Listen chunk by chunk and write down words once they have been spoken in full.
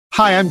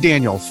Hi, I'm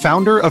Daniel,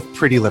 founder of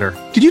Pretty Litter.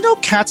 Did you know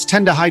cats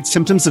tend to hide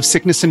symptoms of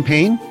sickness and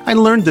pain? I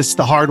learned this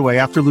the hard way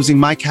after losing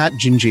my cat,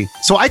 Gingy.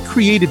 So I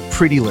created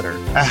Pretty Litter,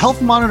 a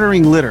health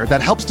monitoring litter that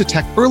helps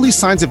detect early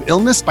signs of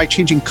illness by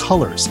changing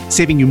colors,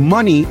 saving you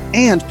money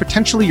and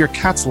potentially your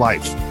cat's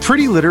life.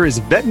 Pretty Litter is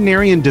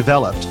veterinarian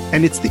developed,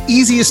 and it's the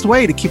easiest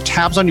way to keep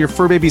tabs on your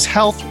fur baby's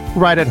health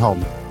right at home.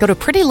 Go to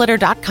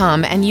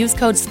prettylitter.com and use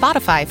code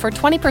SPOTIFY for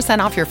 20%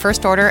 off your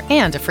first order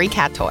and a free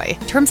cat toy.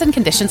 Terms and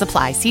conditions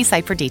apply. See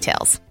site for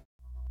details.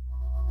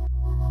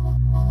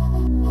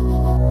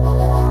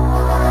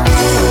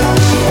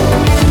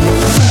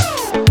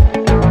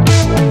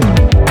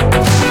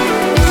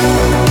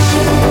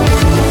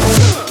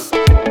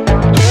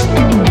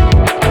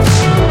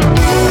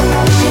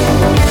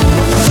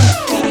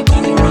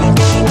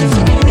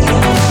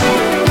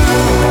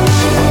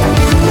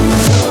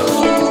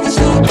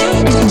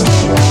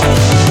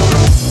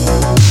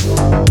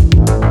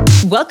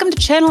 Welcome to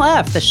Channel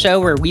F, the show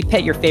where we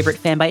pit your favorite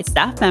Fanbyte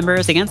staff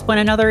members against one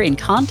another in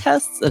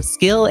contests of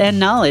skill and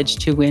knowledge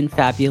to win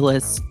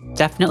fabulous,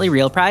 definitely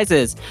real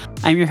prizes.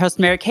 I'm your host,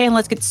 Merritt Kay, and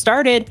let's get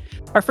started.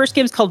 Our first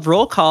game is called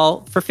Roll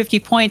Call. For 50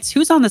 points,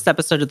 who's on this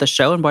episode of the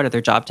show and what are their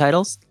job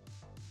titles?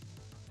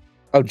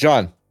 Oh,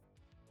 John.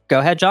 Go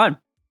ahead, John.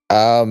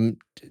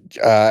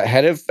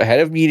 Head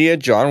of media,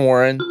 John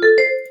Warren.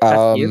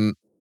 That's you.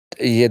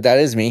 Yeah, that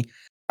is me.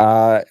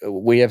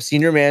 We have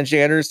senior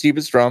managing editor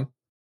Steven Strom.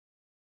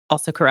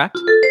 Also correct.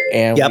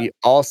 And we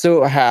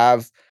also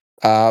have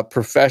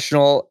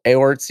professional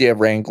Eorzea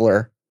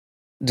wrangler,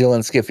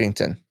 Dylan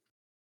Skiffington.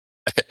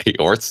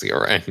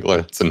 Eorzea wrangler,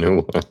 that's a new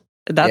one.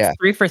 That's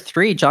 3 for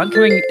 3. John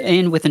coming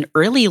in with an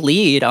early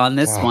lead on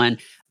this one.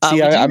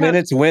 See, I'm in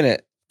it to win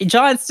it.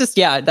 John, it's just,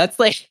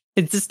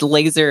 it's just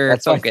laser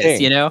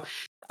focus, you know?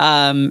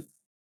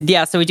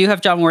 So we do have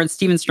John Warren,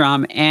 Steven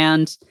Strom,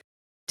 and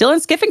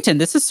Dylan Skiffington.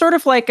 This is sort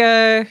of like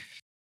a...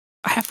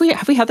 Have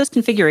we had this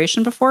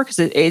configuration before? Because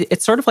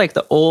it's sort of like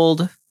the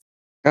old,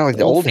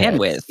 old fan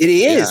with. It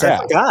is. Yeah.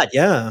 I forgot.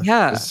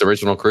 Yeah. This is the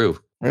original crew.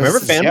 Remember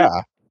fan?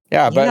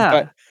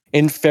 But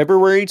in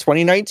February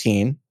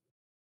 2019,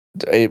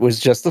 it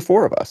was just the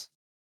four of us.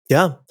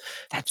 Yeah,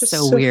 that's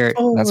so weird.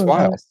 That's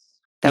wild.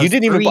 You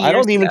didn't even. I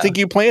don't even think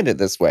you planned it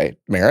this way,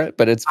 Merritt.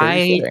 But it's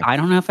very fitting. I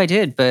don't know if I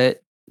did,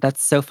 but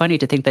that's so funny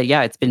to think that.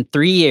 Yeah, it's been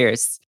 3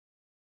 years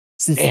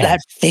since that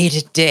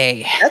fated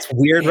day. That's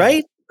weird,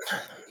 right?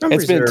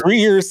 It's been 3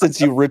 years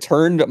since you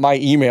returned my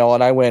email,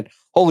 and I went,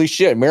 "Holy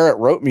shit!" Merritt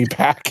wrote me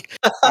back.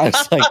 I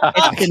was like,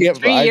 "It's been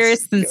 3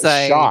 years since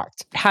I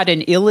had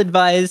an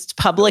ill-advised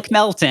public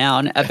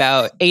meltdown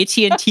about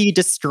AT&T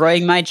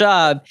destroying my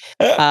job,"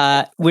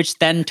 which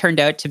then turned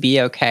out to be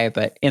okay.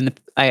 But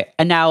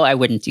now I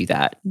wouldn't do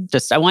that.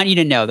 Just I want you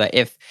to know that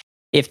if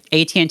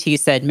AT&T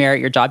said, "Merritt,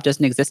 your job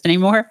doesn't exist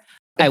anymore,"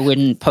 I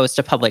wouldn't post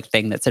a public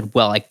thing that said,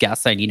 "Well, I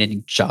guess I need a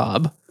new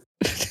job."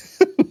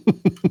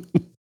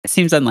 It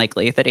seems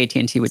unlikely that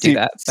AT&T would do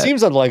that. But.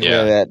 Seems unlikely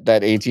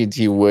that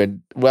AT&T would.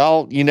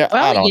 Well, I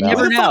don't know. You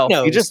never know.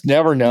 You just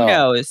never know. Who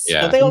knows?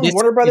 Yeah. Are they on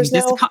Warner Brothers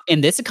now?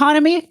 In this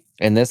economy?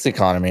 In this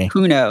economy.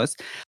 Who knows?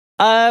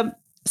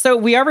 So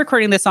we are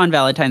recording this on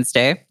Valentine's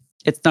Day.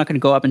 It's not going to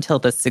go up until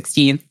the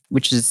 16th,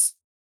 which is,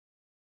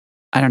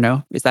 I don't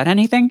know. Is that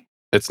anything?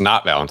 It's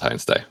not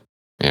Valentine's Day.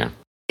 Yeah.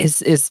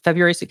 Is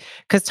February?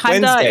 Because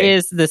TimeDot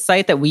is the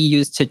site that we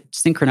use to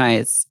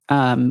synchronize.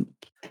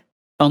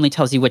 Only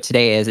tells you what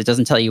today is. It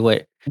doesn't tell you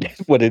what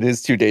it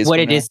is 2 days. What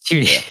it is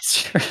 2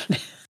 days.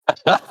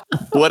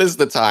 What is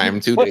the time?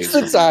 2 days.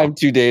 What's the time?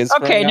 2 days.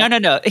 Okay,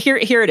 no. Here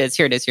it is.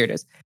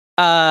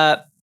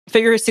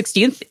 February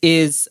 16th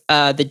is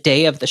the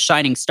day of the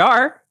shining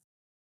star,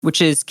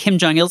 which is Kim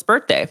Jong Il's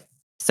birthday.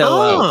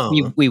 So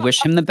we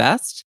wish him the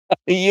best.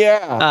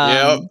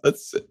 Yeah.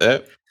 That's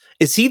it.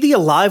 Is he the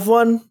alive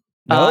one?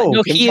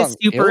 No, he is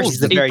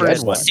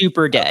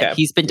super dead. Okay.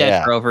 He's been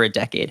dead for over a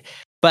decade.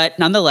 But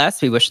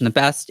nonetheless, we wish him the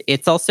best.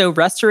 It's also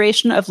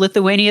Restoration of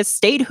Lithuania's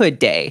Statehood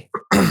Day.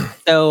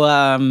 So,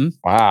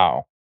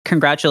 wow.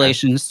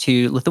 Congratulations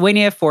to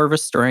Lithuania for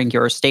restoring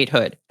your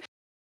statehood.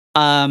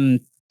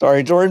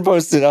 Sorry, Jordan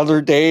posted other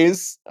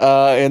days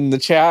in the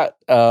chat.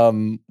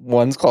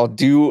 One's called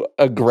Do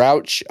a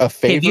Grouch a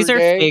Favor Day. These are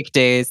fake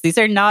days. These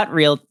are not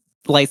real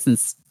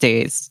licensed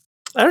days.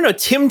 I don't know.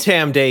 Tim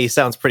Tam Day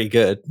sounds pretty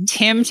good.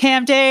 Tim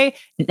Tam Day,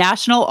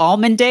 National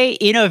Almond Day,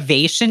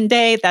 Innovation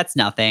Day. That's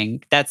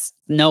nothing. That's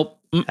nope.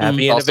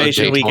 Happy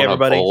Innovation Week,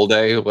 everybody. Bowl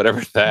Day,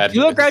 whatever that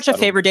Do a Grouch a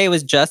Favor Day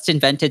was just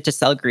invented to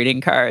sell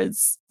greeting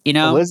cards. You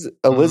know,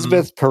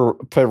 Elizabeth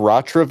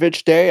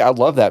Peratrovich Day. I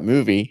love that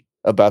movie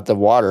about the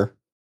water.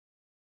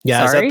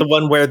 Yeah, is that the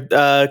one where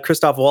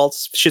Christoph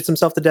Waltz shits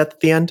himself to death at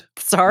the end?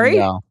 Sorry.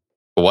 No.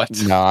 What?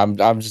 No,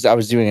 I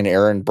was doing an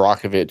Aaron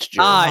Brockovich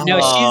joke. No,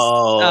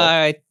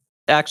 she's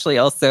actually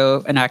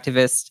also an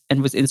activist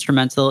and was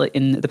instrumental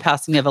in the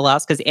passing of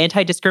Alaska's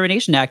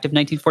Anti-Discrimination Act of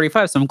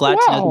 1945. So I'm glad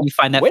to know that you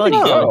find that funny.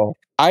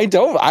 I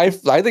don't. I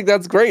think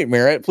that's great,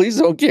 Merritt. Please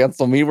don't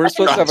cancel me. We're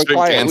supposed to have a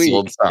quiet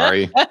week.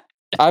 Sorry.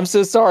 I'm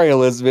so sorry,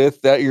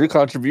 Elizabeth, that your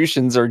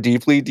contributions are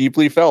deeply,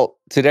 deeply felt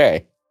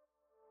today.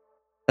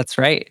 That's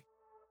right.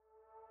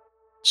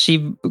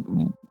 She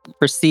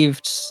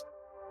received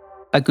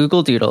a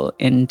Google Doodle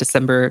in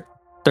December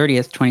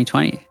 30th,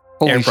 2020.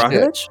 Aaron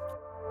Brockovich?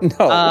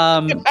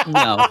 No.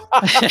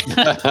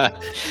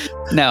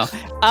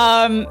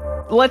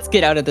 No. Let's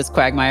get out of this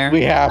quagmire.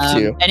 We have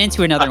to. And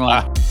into another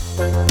one.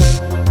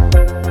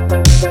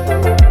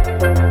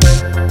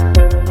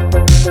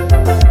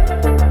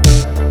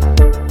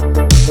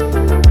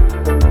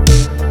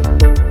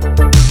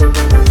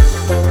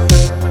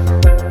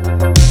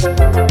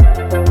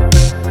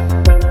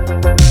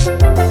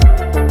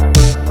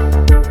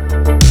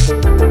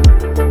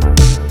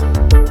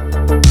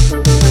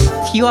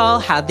 You all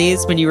had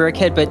these when you were a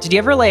kid, but did you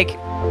ever like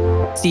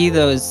see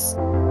those?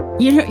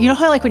 You know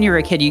how like when you were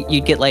a kid,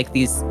 you'd get like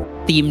these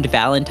themed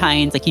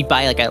Valentines, like you'd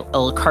buy like a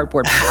little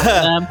cardboard pack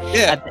of them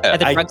at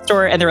the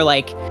drugstore, and they were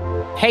like,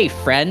 "Hey,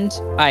 friend,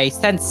 I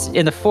sense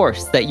in the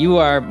Force that you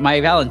are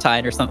my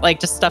Valentine," or something like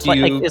just stuff like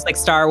it's like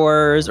Star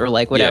Wars or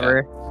like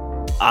whatever. Yeah.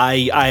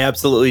 I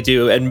absolutely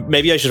do, and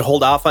maybe I should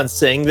hold off on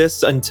saying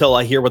this until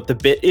I hear what the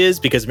bit is,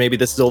 because maybe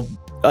this will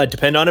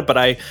depend on it.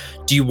 But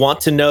do you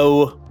want to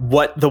know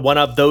what the one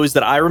of those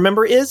that I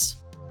remember is?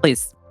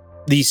 Please.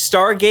 The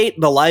Stargate,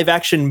 the live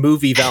action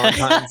movie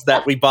Valentines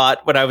that we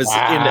bought when I was in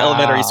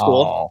elementary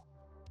school.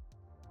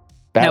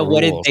 Now,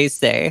 what did they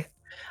say?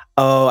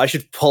 Oh, I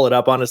should pull it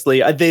up,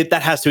 honestly.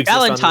 That has to exist.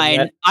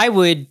 Valentine, I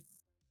would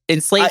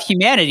enslave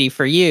humanity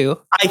for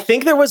you. I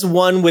think there was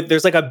one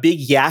there's like a big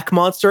yak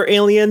monster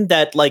alien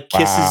that like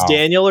kisses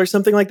Daniel or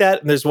something like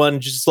that. And there's one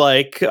just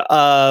like,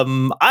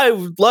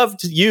 I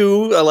loved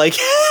you. Like,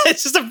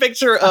 it's just a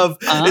picture of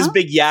this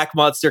big yak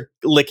monster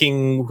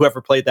licking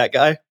whoever played that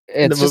guy.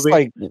 It's just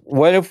like,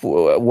 what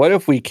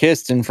if we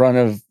kissed in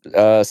front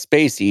of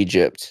Space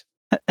Egypt?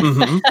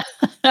 Mm-hmm.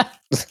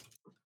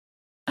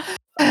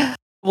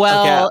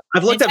 Well, okay.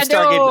 I've looked up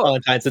Stargate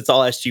Valentines. It's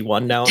all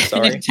SG-1 now. I'm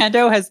sorry.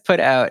 Nintendo has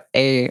put out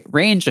a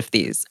range of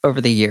these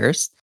over the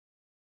years.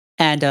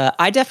 And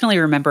I definitely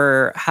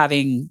remember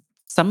having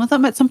some of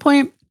them at some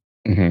point.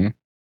 Mm-hmm.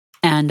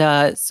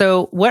 And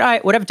so what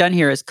I've done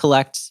here is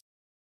collect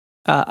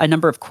a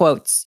number of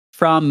quotes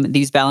from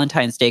these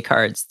Valentine's Day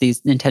cards,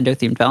 these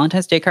Nintendo-themed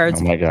Valentine's Day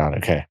cards. Oh my God,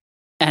 okay.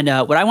 And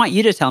what I want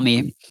you to tell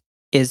me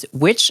is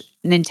which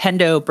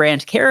Nintendo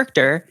brand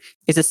character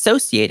is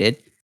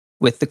associated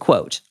with the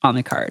quote on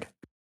the card.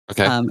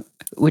 Okay.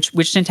 Which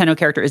Nintendo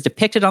character is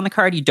depicted on the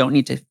card? You don't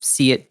need to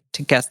see it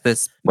to guess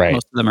this. Right.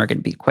 Most of them are going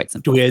to be quite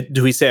simple.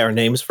 Do we say our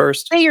names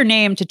first? Say your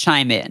name to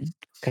chime in.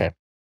 Okay.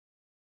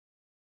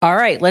 All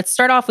right. Let's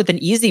start off with an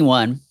easy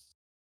one.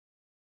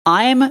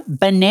 I'm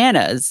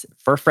bananas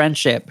for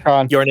friendship.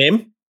 Your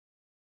name?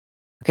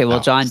 Okay. Well,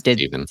 John did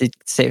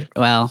say,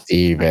 well.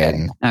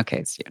 Steven.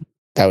 Okay. Steven.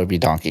 That would be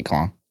Donkey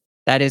Kong.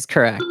 That is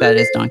correct. That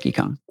is Donkey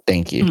Kong.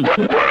 Thank you.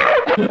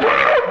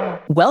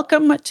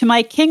 Welcome to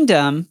my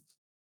kingdom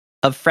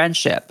of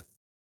friendship.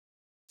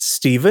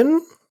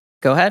 Steven?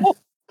 Go ahead.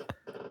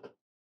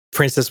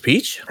 Princess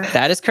Peach?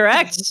 That is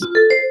correct.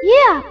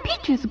 Yeah,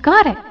 Peaches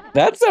got it.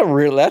 That's a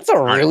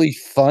really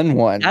fun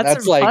one.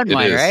 That's like fun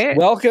one, right?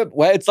 Welcome.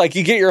 Well, it's like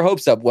you get your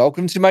hopes up.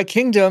 Welcome to my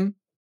kingdom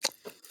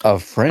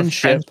of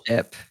friendship.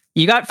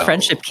 You got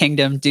Friendship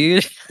Kingdom,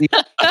 dude.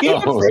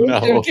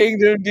 Friendship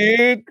Kingdom,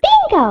 dude.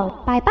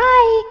 Bingo.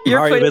 Bye-bye. You've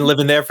already been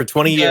living there for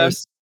 20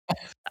 years.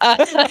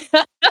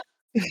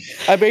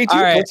 I made you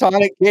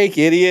platonic cake,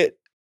 idiot.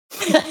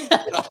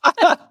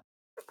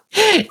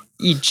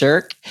 You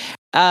jerk.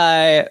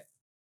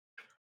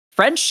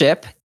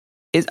 Friendship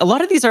is a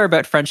lot of these are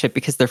about friendship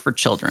because they're for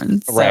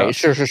children. So, right.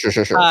 Sure.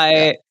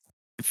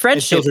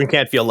 Friendship. Children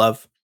can't feel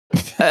love.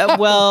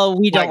 Well,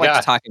 we don't like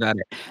to talk about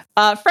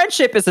it.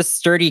 Friendship is a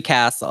sturdy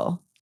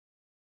castle.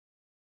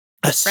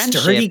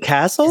 Sturdy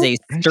castle? Is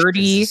a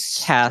sturdy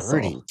castle.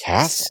 Sturdy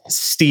castle.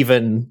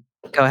 Steven.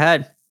 Go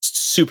ahead.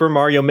 Super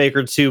Mario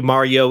Maker 2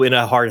 Mario in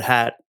a hard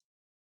hat.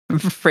 I'm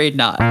afraid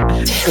not.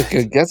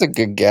 That's a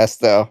good guess,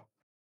 though.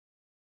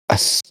 A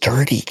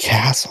sturdy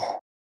castle.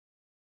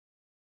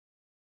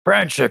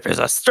 Friendship is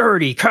a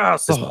sturdy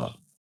castle.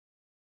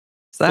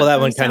 Well, that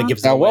one kind of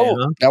gives it away.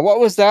 Now, what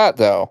was that,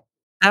 though?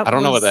 I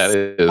don't know what that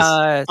is.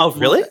 Oh,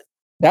 really?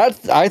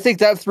 I think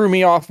that threw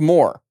me off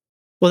more.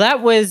 Well,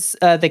 that was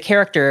the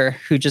character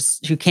who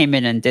came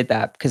in and did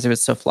that because it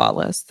was so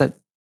flawless that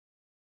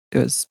it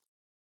was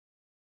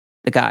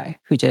the guy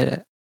who did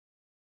it.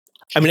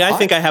 I mean, I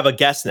think I have a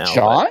guess now.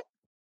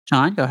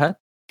 John, go ahead.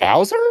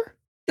 Bowser?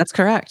 That's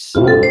correct.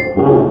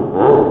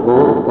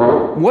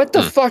 What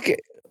the fuck?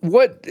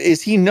 What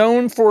is he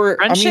known for?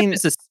 Friendship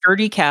is a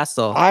sturdy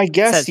castle. I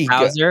guess he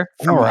Bowser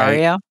from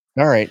Mario.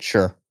 All right,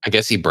 sure. I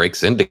guess he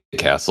breaks into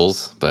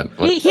castles, but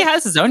he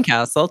has his own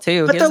castle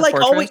too. But they're like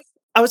always.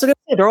 I was going to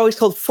say they're always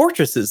called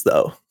fortresses,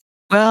 though.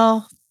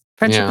 Well,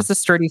 Friendship is a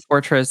sturdy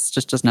fortress.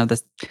 Just doesn't have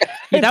this.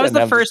 That was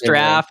the first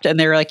draft, and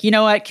they were like, you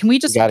know what? Can we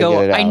just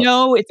go? I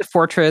know it's a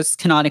fortress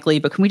canonically,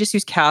 but can we just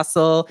use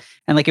castle?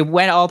 And like it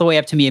went all the way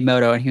up to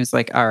Miyamoto, and he was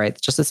like, all right,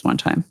 just this one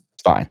time.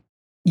 It's fine.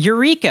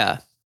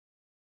 Eureka!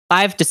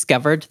 I've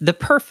discovered the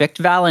perfect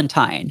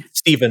Valentine.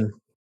 Steven.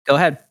 Go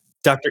ahead.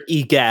 Dr.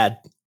 Egad.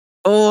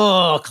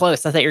 Oh,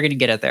 close. I thought you were going to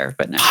get it there,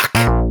 but no.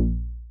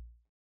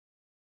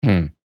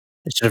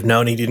 should have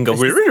known he didn't go.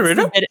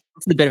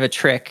 It's a bit of a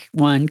trick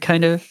one,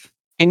 kind of.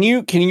 Can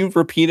you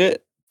repeat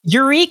it?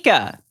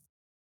 Eureka!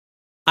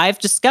 I've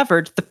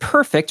discovered the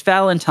perfect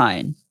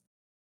Valentine.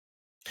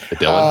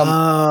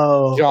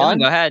 Dylan? John,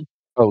 Go ahead.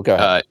 Oh, go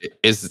ahead.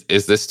 Is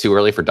this too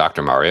early for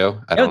Dr.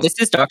 Mario? This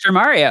is Dr.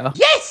 Mario.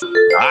 Yes!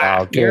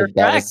 Wow, good.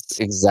 That is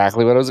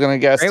exactly what I was going to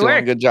guess.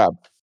 Dylan, good job.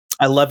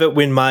 I love it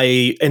when my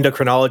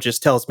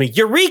endocrinologist tells me,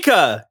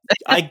 Eureka!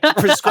 I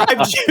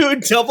prescribed you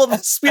double the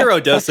Spiro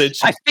dosage.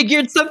 I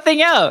figured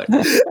something out.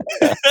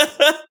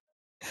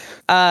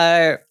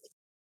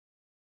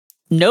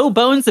 No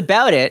bones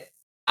about it.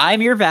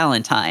 I'm your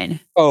Valentine.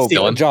 Oh,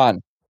 Dylan.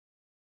 John.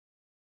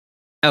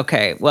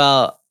 Okay,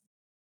 well,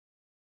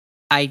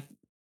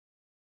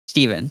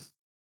 Steven.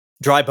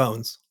 Dry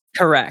bones.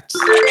 Correct.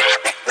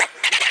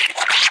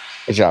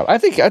 Good job. I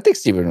think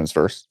Steven was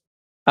first.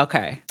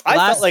 Okay. I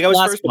felt like I was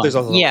first, but there's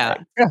also yeah.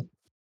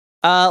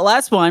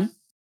 Last one.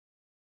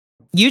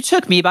 You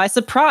took me by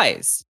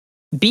surprise.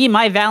 Be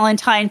my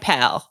Valentine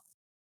pal.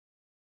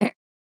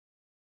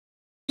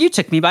 You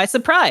took me by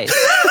surprise.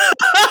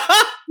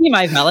 Be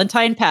my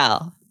Valentine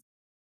pal.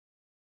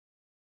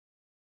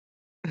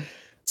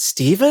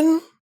 Steven?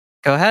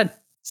 Go ahead.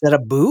 Is that a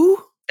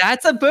boo?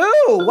 That's a boo.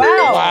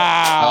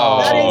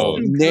 Wow. That is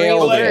some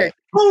nailed great it.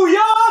 work. Booyah!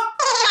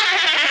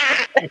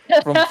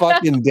 From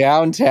fucking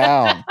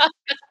downtown.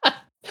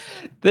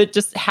 The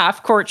just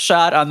half court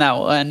shot on that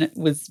one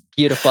was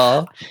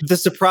beautiful. The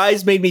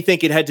surprise made me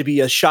think it had to be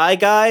a shy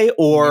guy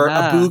or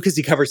Yeah. a boo because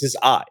he covers his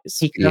eyes.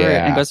 He covered it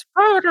and goes,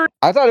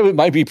 I thought it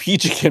might be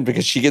Peach again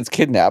because she gets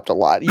kidnapped a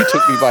lot. You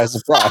took me by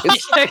surprise. You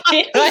took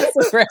me by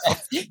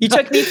surprise. You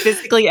took me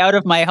physically out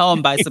of my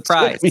home by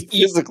surprise. You took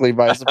me physically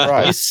by You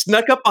surprise.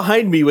 snuck up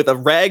behind me with a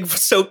rag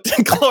soaked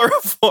in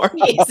chloroform.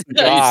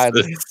 God.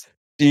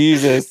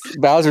 Jesus.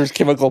 Bowser's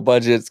chemical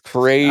budget's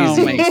crazy.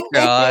 Oh my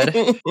God.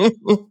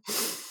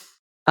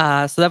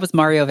 So that was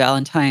Mario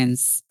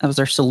Valentine's. That was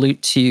our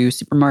salute to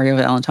Super Mario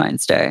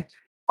Valentine's Day.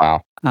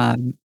 Wow.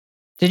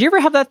 Did you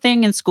ever have that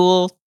thing in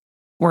school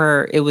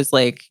where it was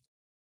like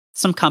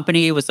some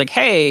company was like,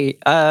 hey,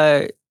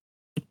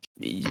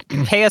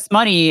 pay us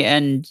money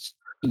and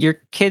your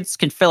kids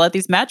can fill out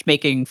these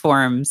matchmaking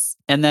forms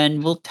and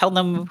then we'll tell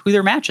them who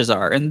their matches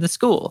are in the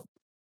school?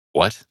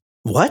 What?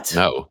 What?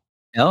 No.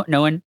 No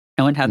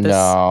one had this.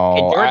 No.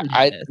 Okay, Jordan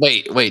had this.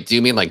 Wait. Do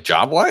you mean like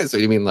job wise, or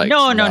do you mean like?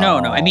 No.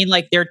 I mean,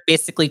 like they're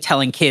basically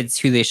telling kids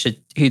who they should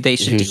They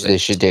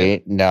should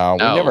date. No,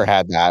 we never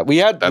had that. We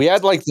had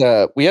like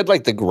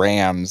the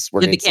grams.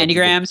 Where the candy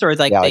grams or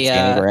like the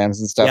candy grams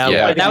and stuff.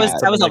 Yeah, that was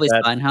always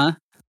like fun, huh?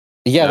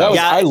 Yeah, that was.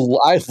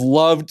 I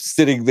loved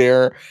sitting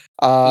there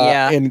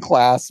in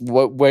class,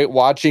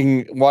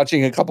 watching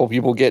a couple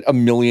people get a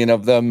million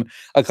of them,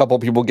 a couple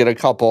people get a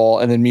couple,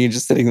 and then me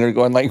just sitting there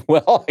going like,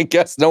 "Well, I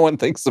guess no one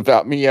thinks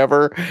about me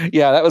ever."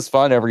 Yeah, that was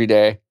fun every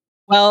day.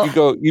 Well,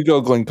 you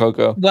go, Glen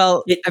Coco.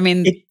 Well,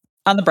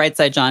 on the bright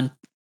side, John,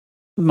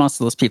 most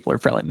of those people are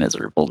probably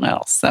miserable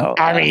now. So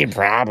I mean,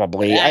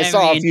 probably. I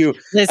saw a few of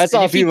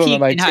them at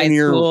my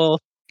 10-year.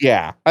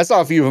 Yeah, I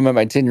saw a few of them at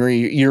my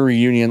 10-year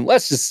reunion.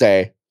 Let's just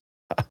say,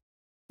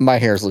 my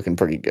hair's looking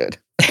pretty good.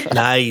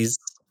 Nice.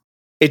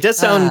 It does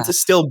sound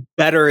still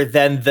better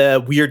than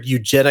the weird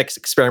eugenics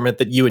experiment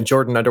that you and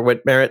Jordan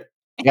underwent, Merritt.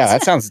 Yeah,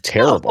 that sounds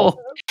terrible.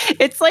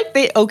 It's like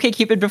the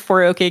OkCupid before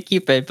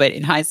OkCupid, but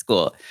in high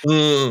school.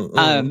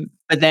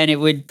 But then it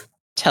would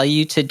tell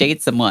you to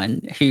date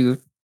someone who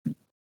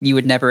you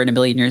would never in a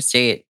million years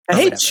date.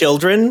 Hey,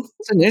 children.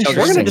 We're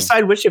going to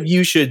decide which of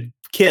you should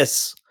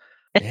kiss.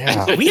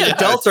 Yeah. We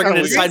adults are going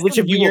to decide which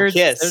of you will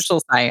kiss.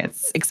 Social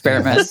science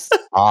experiments.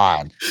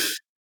 Odd.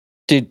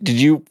 Did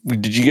you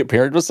get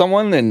paired with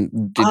someone and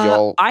did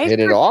y'all hit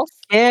it off?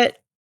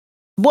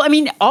 Well, I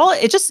mean,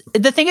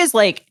 the thing is,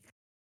 like,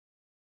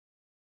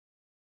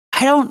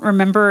 I don't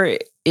remember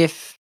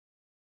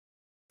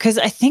because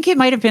I think it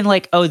might have been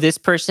like, oh, this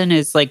person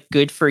is like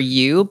good for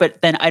you,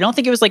 but then I don't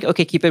think it was like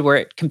OkCupid where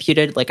it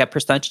computed like a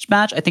percentage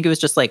match. I think it was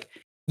just like,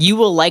 you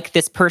will like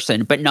this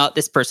person, but not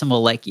this person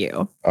will like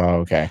you. Oh,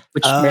 okay.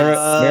 Which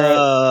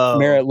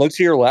Merritt, look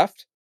to your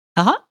left.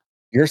 Uh-huh.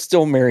 You're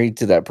still married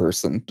to that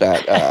person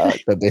that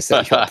they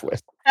set you up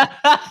with.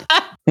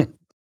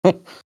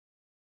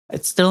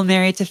 It's still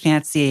married to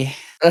Fancy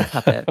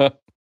Puppet.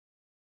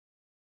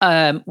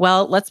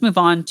 Well, let's move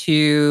on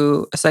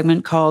to a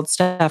segment called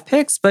Staff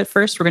Picks. But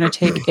first, we're going to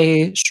take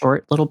a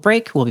short little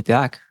break. We'll be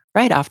back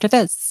right after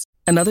this.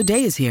 Another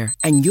day is here,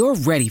 and you're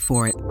ready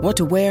for it. What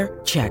to wear?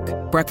 Check.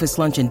 Breakfast,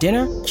 lunch, and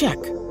dinner? Check.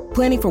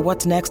 Planning for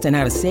what's next and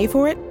how to save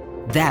for it?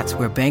 That's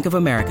where Bank of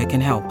America can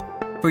help.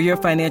 For your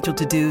financial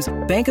to-dos,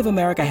 Bank of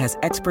America has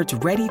experts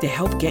ready to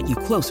help get you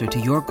closer to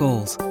your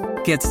goals.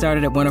 Get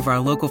started at one of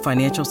our local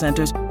financial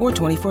centers or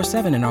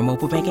 24/7 in our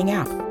mobile banking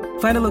app.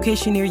 Find a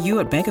location near you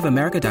at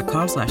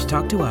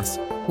bankofamerica.com/talktous.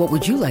 What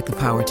would you like the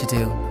power to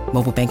do?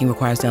 Mobile banking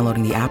requires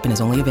downloading the app and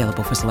is only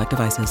available for select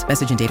devices.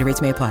 Message and data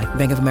rates may apply.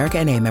 Bank of America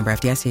N.A., member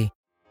FDIC.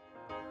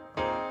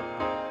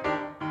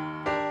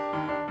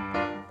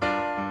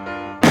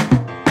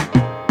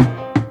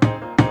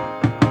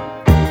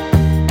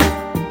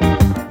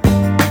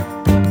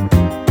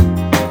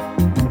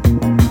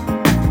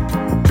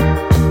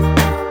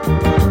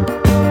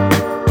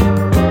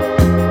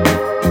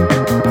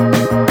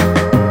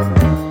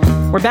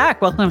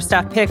 back. Welcome to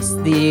Staff Picks,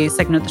 the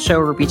segment of the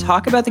show where we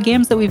talk about the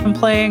games that we've been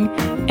playing.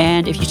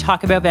 And if you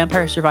talk about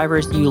Vampire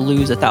Survivors, you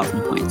lose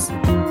 1,000 points.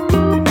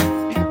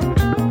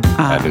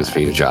 That news for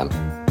you, John.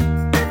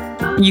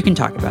 You can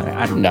talk about it.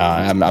 I don't know.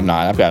 No, I'm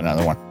not. I've got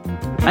another one.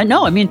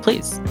 I mean,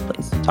 please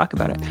talk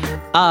about it.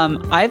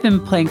 I've been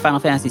playing Final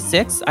Fantasy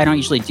VI. I don't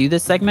usually do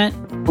this segment,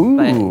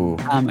 but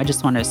I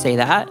just wanted to say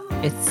that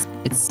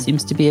it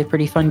seems to be a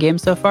pretty fun game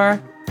so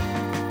far.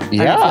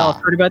 Yeah, I don't know if y'all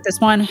heard about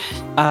this one.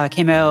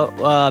 Came out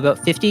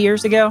about 50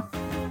 years ago.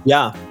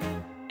 Yeah,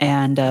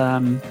 and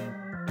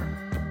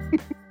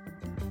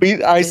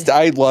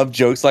I love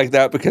jokes like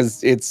that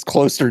because it's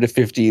closer to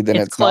 50 than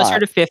it's closer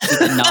not. to 50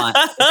 than not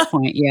at this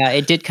point. Yeah,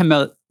 it did come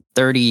out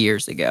 30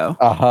 years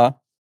ago.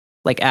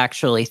 Like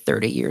actually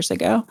 30 years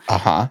ago.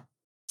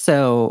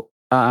 So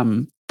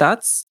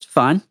that's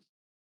fun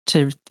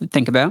to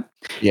think about.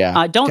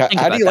 Yeah. Don't think about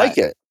that. How do you like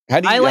it? How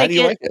do you like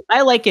it?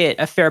 I like it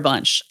a fair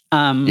bunch.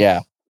 Yeah.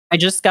 I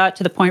just got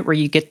to the point where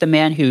you get the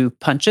man who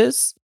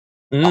punches,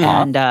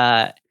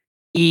 and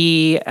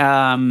he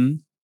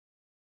can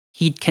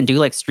do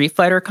like Street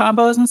Fighter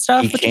combos and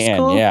stuff, which is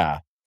cool. Yeah.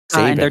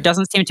 And there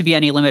doesn't seem to be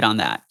any limit on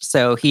that.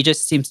 So he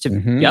just seems to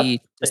be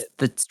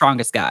the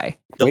strongest guy.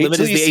 The limit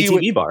is the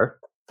ATV bar.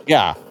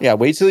 Yeah. Yeah.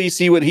 Wait till you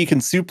see what he can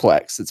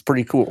suplex. It's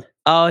pretty cool.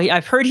 Oh,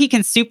 I've heard he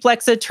can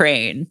suplex a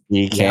train.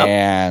 He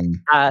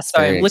can. So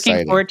I'm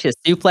looking forward to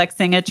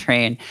suplexing a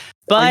train.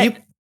 But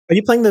are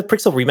you playing the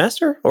Pixel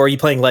remaster, or are you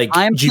playing like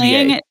I'm GBA?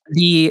 Playing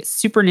the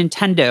Super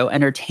Nintendo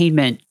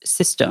Entertainment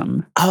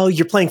System. Oh,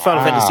 you're playing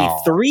Final Fantasy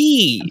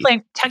 3.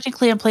 I'm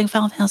playing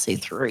Final Fantasy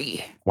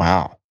 3.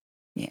 Wow.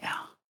 Yeah.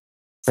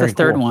 It's the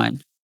third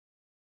one.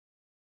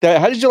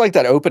 How did you like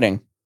that opening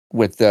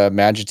with the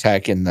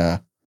Magitech and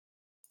the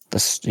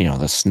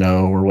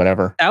snow or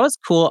whatever? That was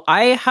cool.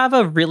 I have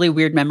a really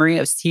weird memory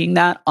of seeing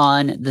that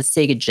on the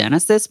Sega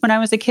Genesis when I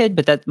was a kid,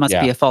 but that must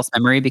be a false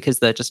memory because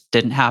that just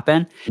didn't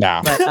happen. No.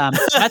 But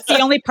that's the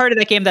only part of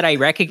that game that I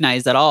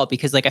recognize at all,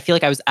 because like I feel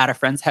like I was at a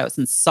friend's house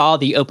and saw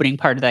the opening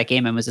part of that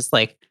game and was just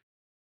like,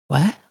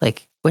 what?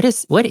 Like, what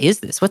is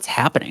this? What's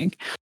happening?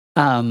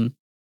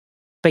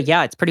 But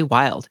yeah, it's pretty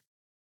wild.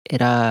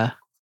 I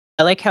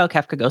like how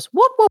Kefka goes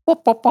whoop whoop whoop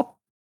whoop whoop.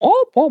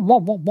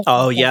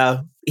 Oh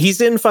yeah, he's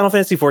in Final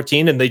Fantasy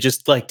 14, and they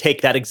just like take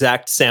that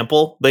exact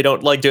sample. They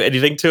don't like do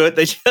anything to it.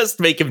 They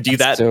just make him do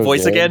that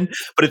voice again,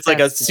 but it's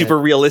like a super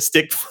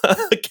realistic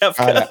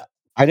Kefka.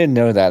 I didn't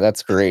know that.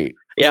 That's great.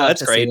 Yeah,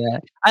 that's great.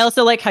 I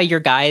also like how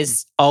your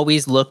guys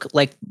always look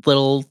like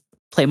little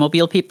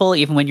Playmobil people,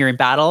 even when you're in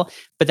battle.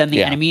 But then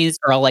the enemies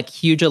are all like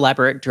huge,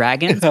 elaborate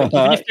dragons. But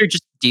even if they're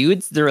just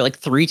dudes, they're like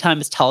 3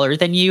 times taller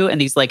than you,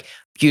 and these like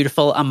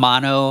beautiful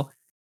Amano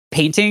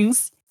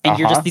paintings. And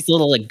you're just these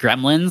little like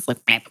gremlins, like.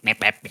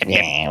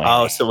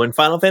 Oh, so when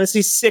Final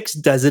Fantasy VI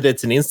does it,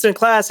 it's an instant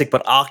classic.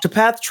 But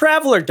Octopath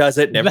Traveler does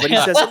it, and everybody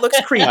says it looks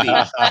creepy.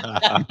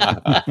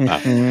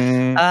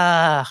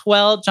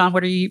 Well, John,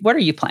 what are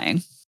you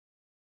playing?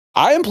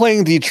 I am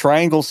playing the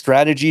Triangle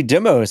Strategy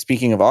demo.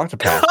 Speaking of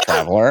Octopath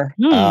Traveler,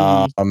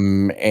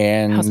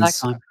 and how's that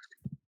going?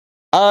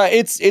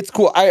 It's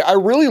cool. I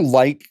really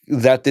like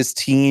that this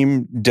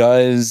team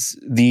does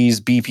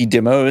these beefy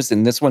demos,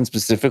 and this one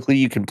specifically,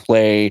 you can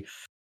play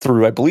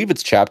through, I believe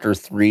it's chapter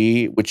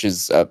 3, which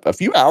is a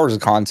few hours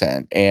of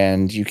content,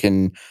 and you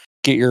can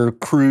get your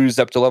crews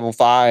up to level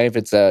 5.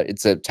 It's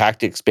a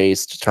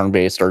tactics-based,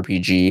 turn-based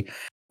RPG.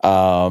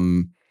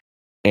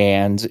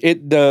 And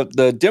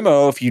the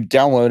demo, if you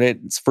download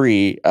it, it's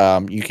free.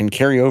 You can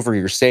carry over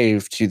your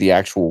save to the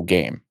actual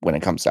game when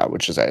it comes out,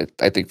 which is I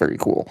think very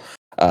cool.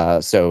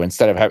 So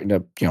instead of having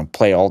to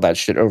play all that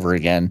shit over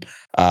again,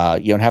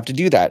 you don't have to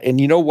do that. And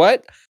you know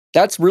what?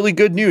 That's really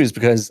good news,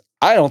 because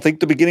I don't think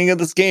the beginning of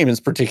this game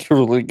is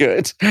particularly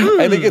good.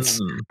 I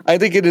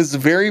think it is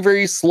very,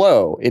 very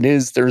slow.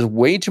 There's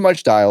way too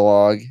much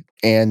dialogue,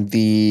 and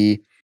the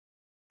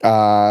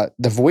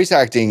voice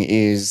acting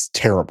is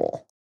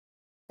terrible.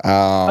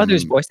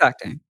 There's voice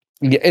acting.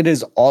 Yeah, it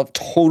is all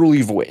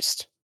totally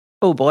voiced.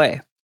 Oh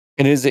boy.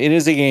 It is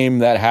a game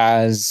that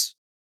has,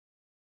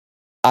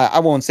 I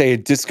won't say a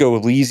Disco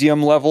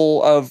Elysium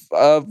level of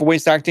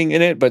voice acting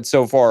in it, but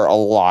so far a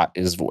lot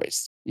is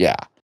voiced. Yeah.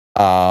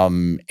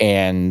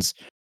 And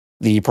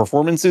the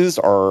performances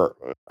are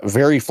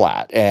very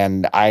flat,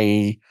 and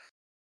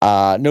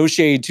no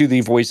shade to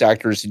the voice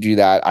actors who do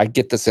that. I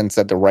get the sense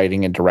that the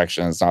writing and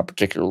direction is not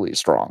particularly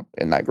strong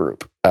in that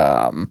group.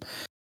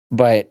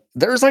 But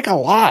there's like a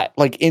lot.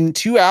 Like in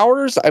 2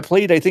 hours, I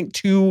played, I think,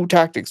 2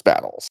 tactics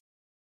battles.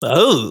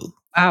 Oh,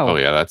 wow. Oh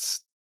yeah,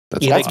 that's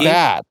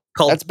bad.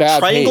 That's bad.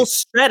 Triangle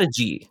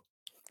Strategy.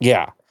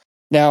 Yeah.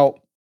 Now,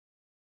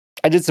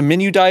 I did some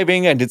menu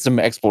diving. I did some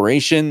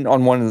exploration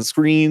on one of the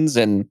screens,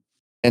 and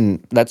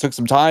that took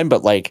some time.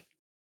 But like,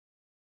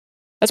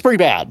 that's pretty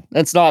bad.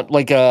 That's not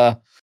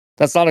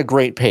a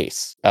great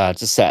pace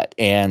to set.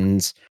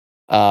 And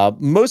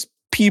most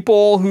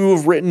people who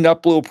have written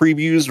up little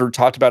previews or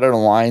talked about it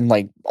online,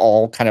 like,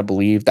 all kind of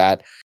believe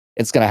that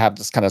it's going to have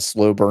this kind of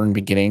slow burn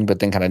beginning, but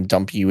then kind of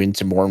dump you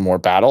into more and more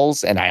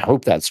battles. And I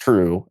hope that's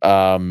true.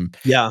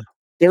 Yeah.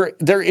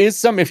 There is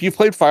some, if you've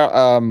played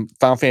Final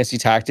Fantasy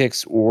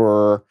Tactics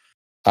or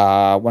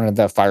one of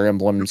the Fire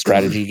Emblem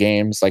strategy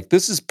games, like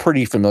this is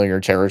pretty familiar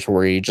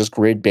territory, just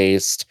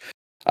grid-based,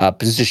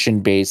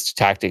 position-based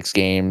tactics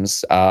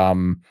games,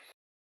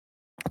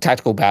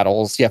 tactical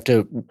battles. You have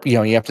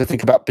to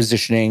think about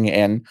positioning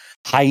and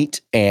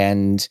height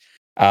and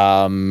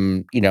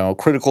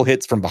critical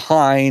hits from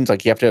behind.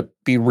 Like you have to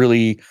be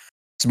really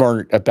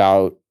smart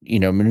about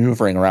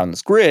maneuvering around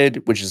this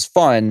grid, which is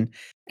fun,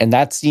 and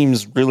that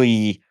seems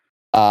really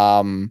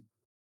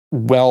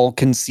well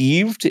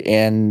conceived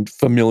and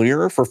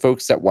familiar for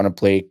folks that want to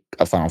play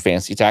a Final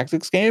Fantasy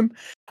Tactics game.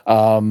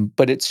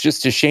 But it's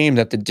just a shame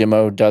that the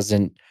demo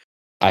doesn't,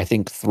 I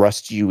think,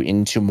 thrust you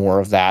into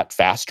more of that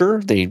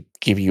faster. They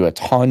give you a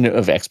ton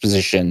of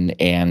exposition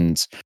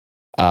and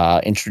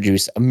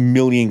introduce a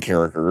million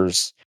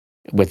characters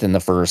within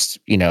the first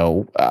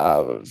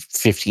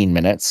 15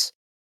 minutes.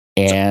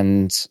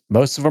 And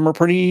most of them are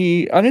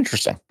pretty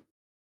uninteresting.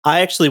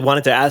 I actually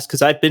wanted to ask,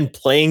 because I've been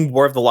playing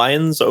War of the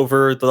Lions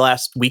over the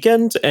last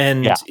weekend,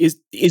 and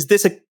is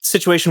this a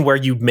situation where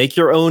you make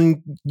your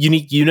own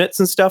unique units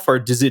and stuff, or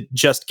does it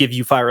just give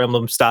you Fire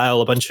Emblem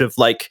style, a bunch of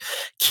like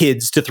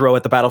kids to throw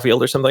at the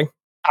battlefield or something?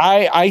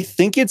 I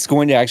think it's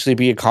going to actually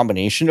be a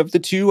combination of the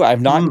two.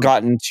 I've not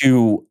gotten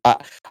to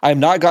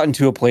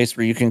a place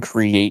where you can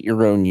create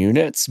your own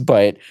units,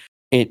 but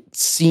it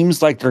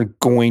seems like they're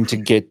going to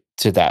get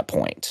to that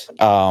point.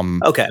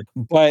 Okay.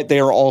 But they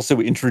are also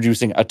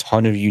introducing a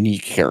ton of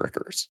unique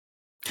characters.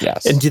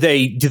 Yes. And do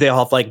they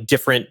all have like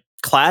different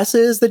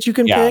classes that you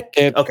can pick?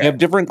 They have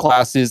different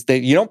classes.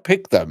 You don't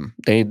pick them.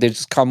 They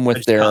just come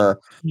with their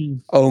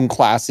own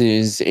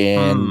classes,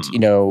 and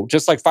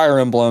just like Fire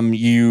Emblem,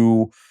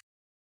 you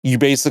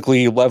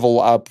basically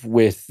level up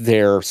with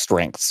their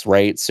strengths,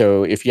 right?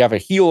 So if you have a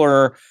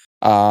healer,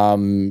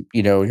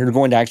 you're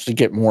going to actually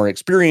get more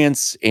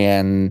experience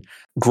and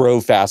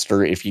grow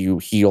faster if you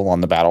heal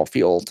on the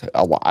battlefield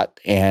a lot.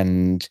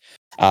 And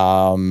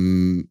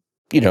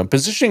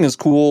positioning is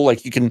cool.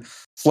 Like you can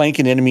flank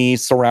an enemy,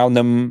 surround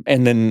them,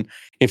 and then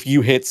if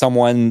you hit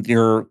someone,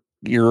 your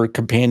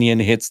companion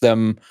hits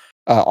them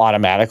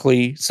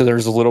automatically. So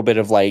there's a little bit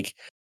of like,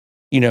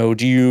 do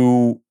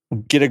you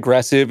get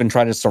aggressive and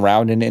try to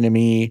surround an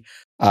enemy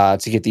to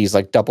get these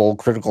like double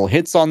critical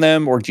hits on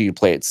them, or do you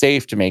play it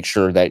safe to make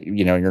sure that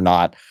you're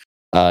not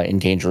in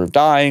danger of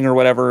dying or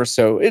whatever?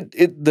 So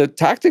the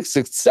tactics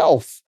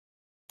itself,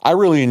 I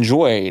really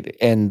enjoyed,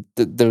 and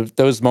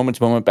those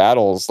moment-to-moment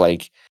battles,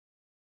 like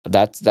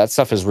that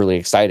stuff is really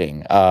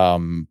exciting.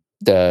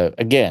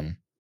 Again,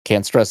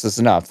 can't stress this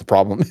enough. The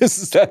problem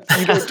is that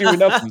you don't do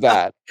enough of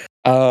that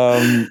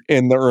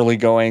in the early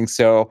going.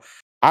 So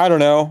I don't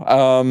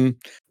know.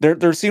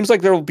 There seems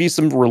like there will be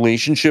some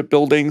relationship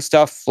building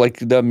stuff. Like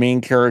the main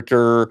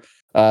character,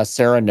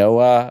 Sarah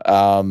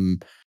Noah,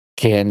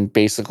 can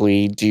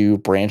basically do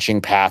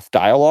branching path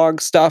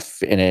dialogue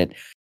stuff, and it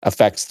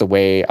affects the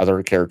way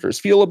other characters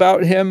feel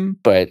about him.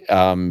 But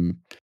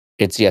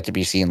it's yet to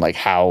be seen like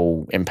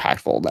how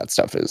impactful that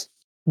stuff is.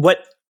 What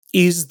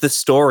is the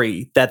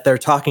story that they're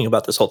talking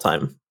about this whole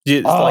time?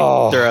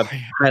 Like they're a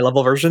high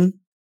level version?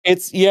 A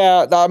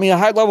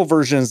high level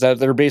version is that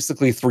they're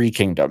basically three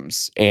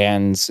kingdoms,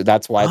 and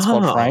that's why it's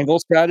called triangle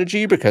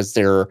strategy, because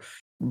they're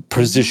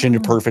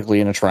positioned perfectly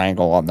in a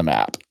triangle on the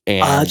map.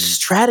 And a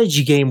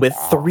strategy game with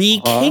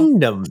three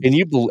kingdoms. And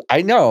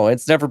I know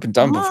it's never been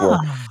done before.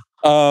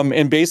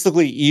 And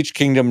basically each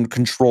kingdom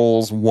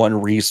controls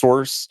one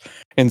resource,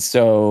 and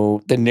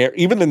so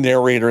even the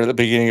narrator at the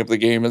beginning of the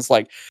game is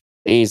like,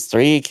 these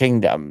three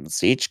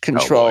kingdoms each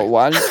control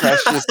one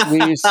precious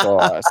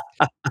resource.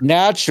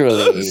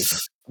 Naturally,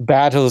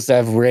 battles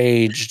have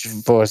raged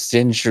for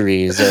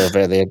centuries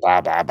over there,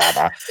 blah, blah, blah,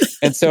 blah.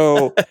 And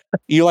so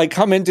you like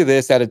come into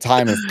this at a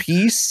time of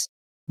peace,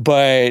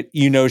 but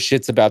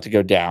shit's about to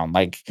go down.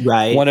 Like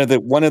one of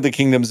the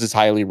kingdoms is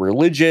highly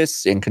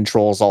religious and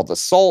controls all the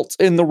salt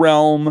in the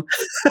realm.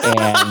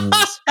 And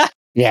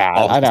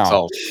I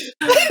know.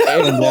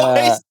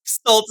 And,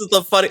 salt is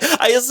the funny.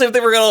 I assume they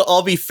were gonna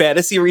all be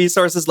fantasy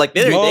resources. Like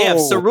they have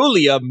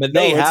ceruleum and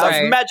they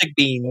have magic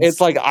beans. It's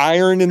like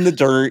iron in the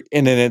dirt,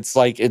 and then it's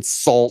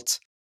salt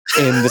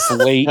in this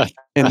lake,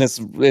 in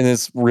this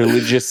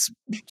religious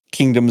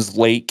kingdom's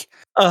lake.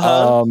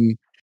 And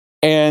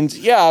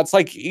it's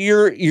like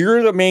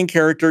you're the main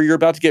character. You're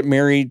about to get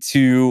married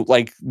to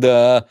like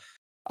the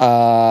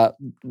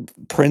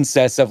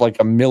princess of like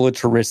a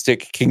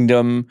militaristic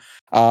kingdom,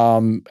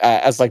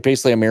 as like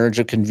basically a marriage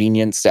of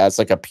convenience, as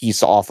like a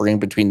peace offering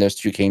between those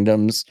two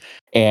kingdoms,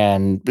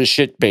 and the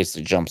shit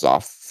basically jumps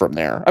off from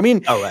there. I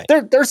mean,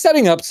 they're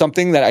setting up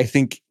something that I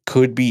think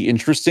could be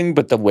interesting,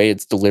 but the way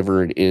it's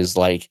delivered is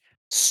like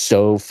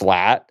so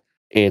flat.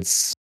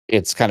 It's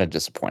kind of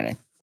disappointing.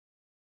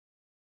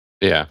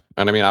 Yeah.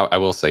 And I mean, I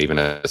will say, even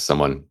as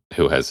someone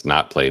who has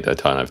not played a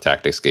ton of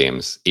tactics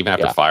games, even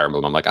after Fire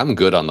Emblem, I'm like, I'm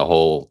good on the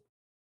whole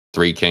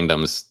three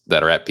kingdoms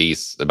that are at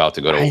peace, about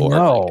to go to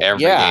war. Like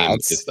every game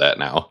is that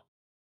now.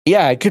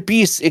 Yeah, it could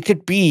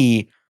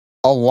be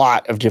a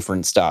lot of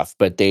different stuff,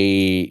 but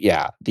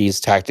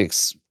these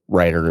tactics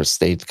writers.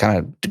 They kind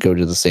of go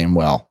to the same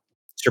well.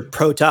 It's your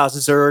Protoss,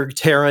 Zerg,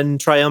 Terran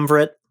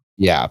triumvirate.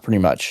 Yeah, pretty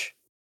much.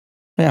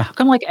 Yeah. How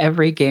come like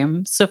every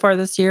game so far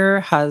this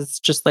year has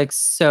just like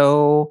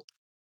so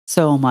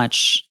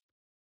much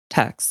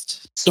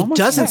text? It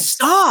doesn't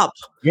stop.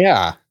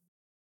 Yeah.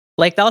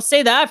 Like they'll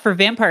say that for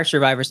Vampire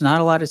Survivors,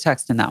 not a lot of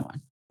text in that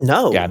one.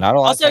 No. Yeah, not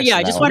a lot. Also, yeah,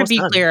 I just want to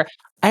be clear.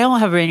 I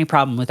don't have any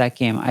problem with that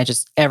game.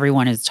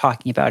 Everyone is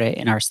talking about it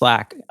in our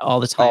Slack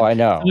all the time. Oh, I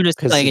know. I'm just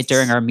playing it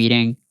during our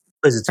meeting.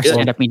 It's our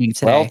stand-up meeting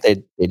today.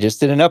 Well, they just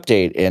did an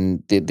update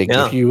and they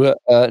give you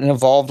an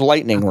evolved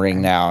lightning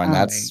ring now, and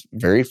that's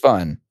very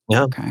fun.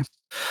 Yeah. Okay.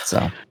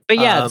 So, but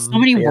yeah, so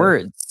many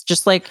words.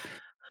 Just like,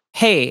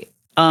 hey,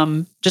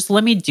 just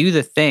let me do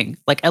the thing.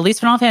 Like at least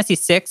Final Fantasy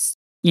VI,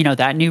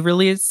 that new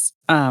release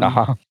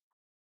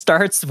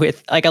starts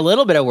with like a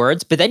little bit of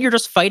words, but then you're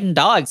just fighting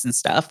dogs and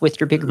stuff with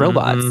your big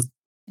robots.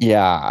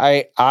 Yeah,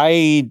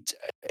 I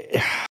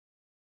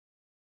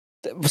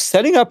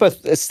setting up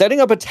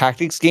a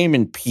tactics game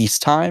in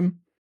peacetime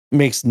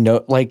makes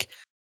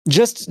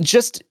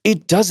just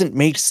it doesn't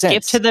make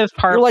sense. Skip to the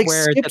part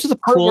where the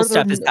cool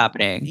stuff is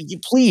happening.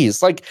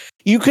 Please, like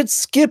you could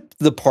skip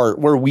the part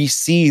where we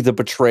see the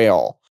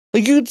betrayal.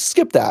 Like you could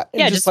skip that.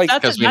 Yeah, just like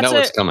because we know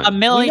it's coming. A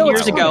million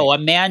years ago, a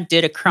man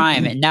did a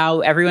crime, and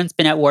now everyone's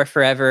been at war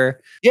forever.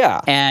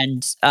 Yeah,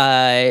 and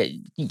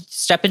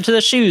step into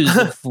the shoes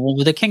of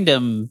the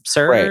kingdom,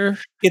 sir. Right.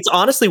 It's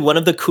honestly one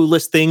of the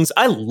coolest things.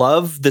 I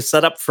love the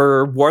setup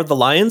for War of the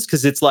Lions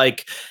because it's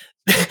like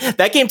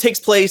that game takes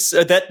place.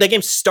 That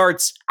game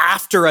starts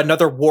after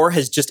another war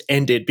has just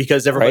ended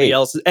because everybody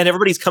else and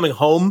everybody's coming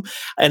home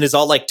and is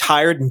all like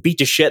tired and beat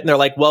to shit. And they're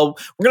like, "Well,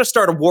 we're going to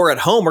start a war at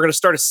home. We're going to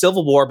start a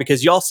civil war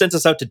because y'all sent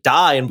us out to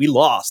die and we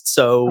lost.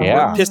 So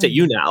we're pissed at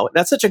you now."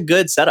 That's such a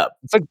good setup.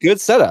 It's a good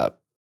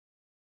setup.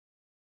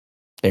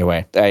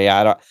 Anyway,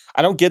 I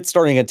don't get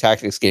starting a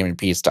tactics game in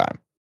peacetime.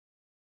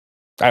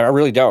 I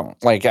really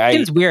don't. Like,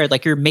 it's weird.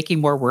 Like you're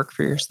making more work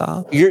for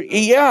yourself.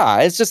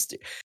 It's just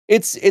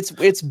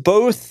it's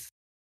both.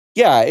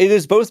 Yeah, it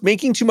is both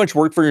making too much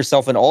work for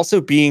yourself and also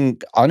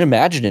being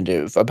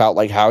unimaginative about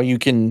like how you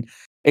can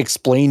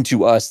explain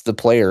to us, the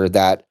player,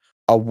 that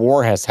a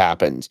war has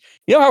happened.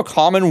 You know how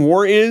common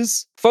war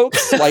is,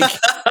 folks? Like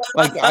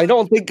I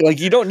don't think like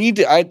you don't need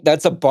to.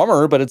 That's a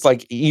bummer, but it's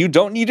like you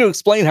don't need to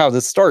explain how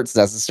this starts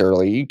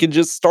necessarily. You can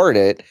just start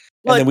it,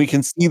 and then we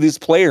can see these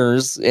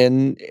players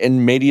in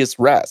medias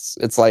res.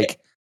 It's like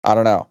I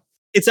don't know.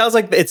 It sounds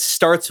like it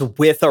starts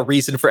with a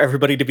reason for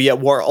everybody to be at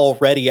war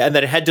already, and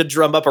then it had to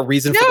drum up a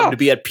reason for them to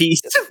be at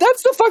peace.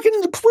 That's the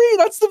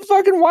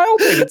fucking wild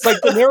thing. It's like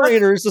the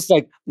narrator is just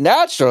like,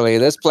 naturally,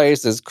 this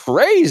place is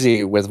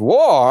crazy with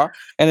war,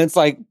 and it's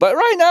like, but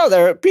right now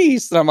they're at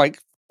peace, and I'm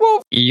like,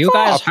 well, you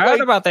guys heard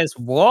about this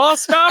war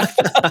stuff?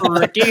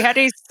 Pretty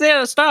heady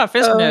stuff,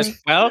 isn't it?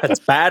 Well,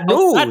 that's bad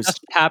news. That doesn't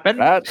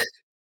happen.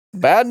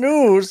 Bad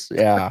news.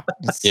 Yeah.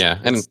 Yeah.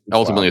 And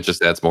ultimately it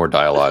just adds more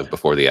dialogue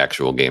before the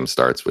actual game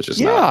starts, which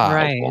is not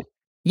right. helpful.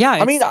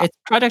 Yeah. It's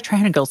Project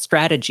Triangle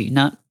strategy,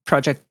 not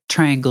Project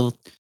Triangle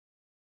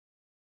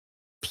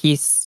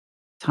peace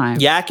time.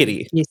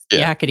 Yakety.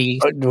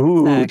 Yakety.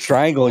 Ooh,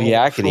 Triangle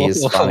Yakety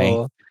is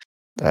funny.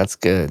 That's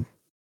good.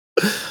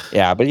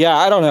 Yeah. But yeah,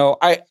 I don't know.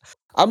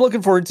 I'm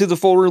looking forward to the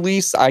full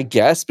release, I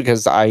guess,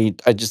 because I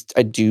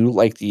do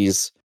like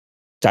these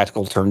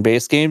tactical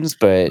turn-based games,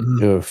 but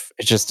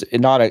it's just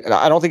not.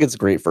 I don't think it's a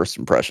great first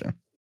impression.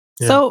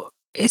 Yeah. So,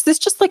 is this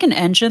just like an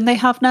engine they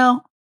have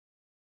now?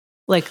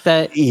 Like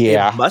that?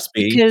 Yeah, it must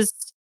be, because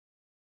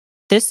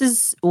this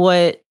is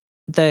what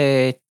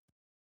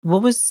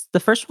was the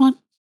first one?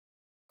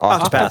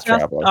 Octopath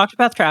Traveler.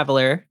 Octopath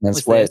Traveler.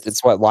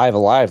 It's what Live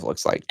Alive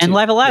looks like, too. And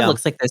Live Alive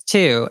looks like this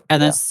too.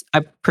 And this,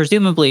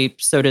 presumably,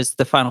 so does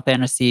the Final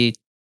Fantasy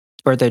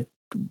or the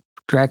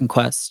Dragon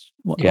Quest.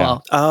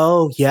 Well,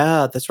 oh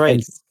yeah, that's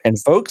right. And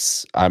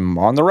folks, I'm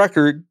on the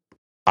record.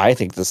 I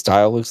think the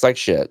style looks like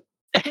shit.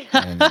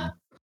 I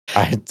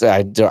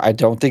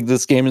don't think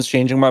this game is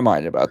changing my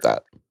mind about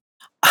that.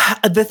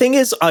 The thing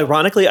is,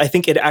 ironically, I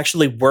think it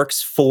actually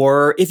works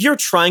for if you're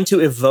trying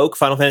to evoke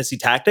Final Fantasy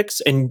Tactics,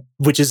 and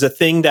which is a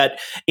thing that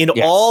in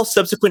all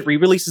subsequent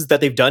re-releases that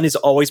they've done is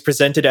always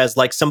presented as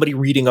like somebody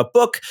reading a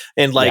book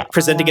and like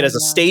presenting it as a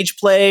stage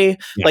play.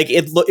 Yeah. Like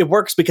it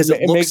works because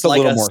it looks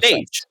like a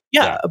stage. Sense.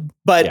 Yeah,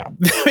 but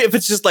if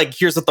it's just like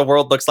here's what the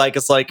world looks like,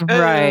 it's like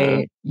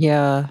right.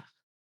 Yeah.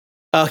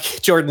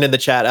 Jordan in the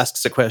chat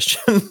asks a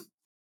question.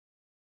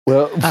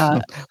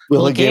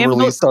 Will a game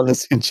released on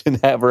this engine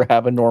ever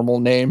have a normal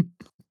name?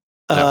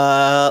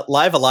 No.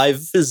 Live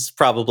Alive is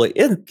probably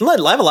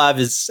Live Alive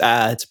is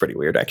it's pretty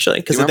weird actually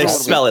because they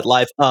spell it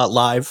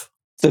live.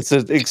 That's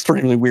an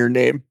extremely weird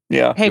name.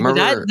 Yeah. Hey, but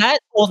that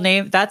old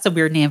name, that's a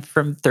weird name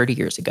from 30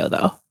 years ago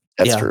though.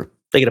 That's true.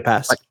 They get a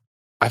pass.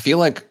 I feel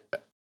like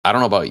I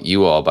don't know about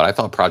you all, but I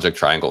thought Project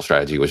Triangle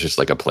Strategy was just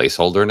like a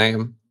placeholder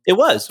name. It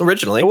was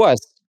originally. It was.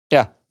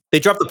 Yeah. They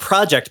dropped the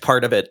project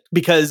part of it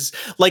because,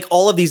 like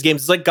all of these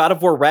games, it's like God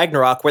of War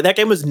Ragnarok, where that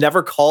game was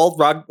never called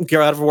God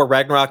of War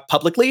Ragnarok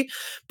publicly,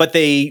 but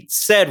they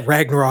said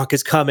Ragnarok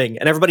is coming,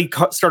 and everybody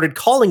started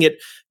calling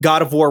it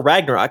God of War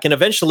Ragnarok. And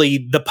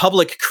eventually, the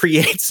public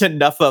creates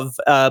enough of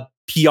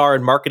PR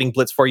and marketing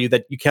blitz for you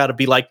that you gotta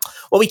be like,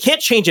 well, we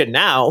can't change it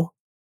now.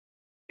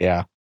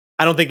 Yeah.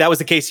 I don't think that was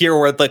the case here,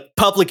 where the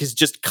public is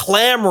just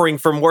clamoring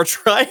for more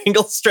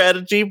triangle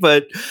strategy,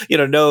 but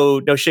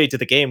no shade to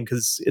the game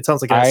because it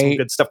sounds like it has some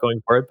good stuff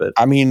going for it. But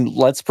I mean,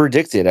 let's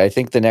predict it. I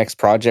think the next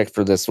project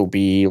for this will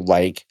be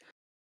like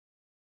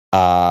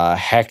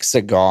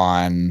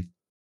hexagon,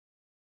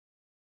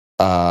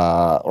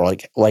 or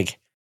like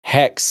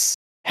hex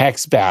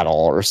battle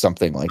or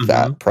something like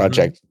that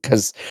project,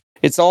 because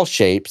it's all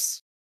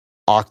shapes,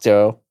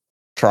 octo,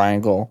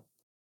 triangle,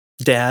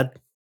 dad,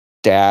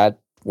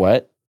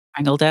 what?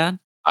 Triangle Dad?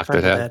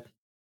 Octodad.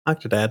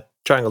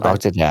 Triangle Dad.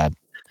 Octodad.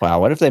 Wow,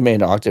 what if they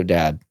made an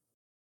Octodad?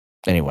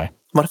 Anyway.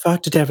 What if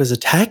Octodad was a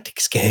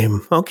tactics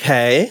game?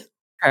 Okay.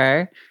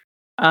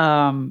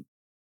 No,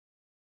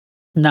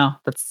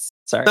 that's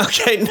sorry.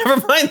 Okay,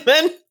 never mind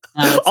then.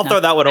 No, I'll throw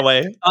that one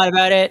away. I thought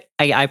about it.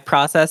 I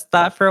processed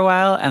that for a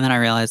while, and then I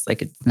realized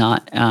like it's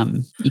not.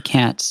 You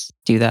can't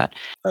do that.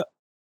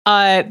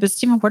 But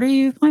Stephen, what are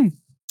you playing?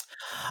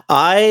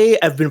 I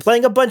have been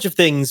playing a bunch of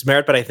things,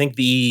 Merritt, but I think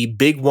the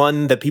big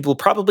one that people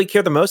probably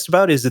care the most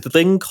about is the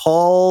thing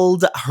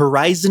called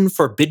Horizon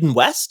Forbidden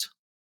West.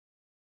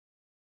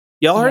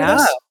 Y'all heard of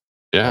this?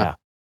 Yeah.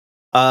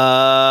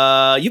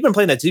 You've been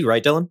playing that too,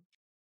 right, Dylan?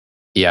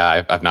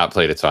 Yeah, I've not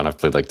played a ton. I've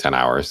played like 10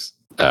 hours.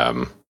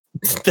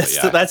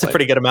 That's a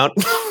pretty good amount.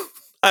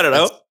 I don't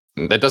know.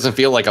 That doesn't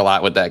feel like a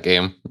lot with that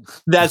game.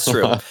 That's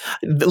true.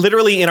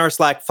 Literally in our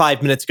Slack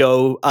 5 minutes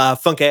ago,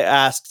 Funke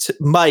asked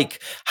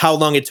Mike how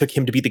long it took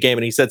him to beat the game,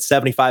 and he said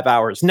 75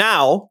 hours.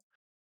 Now,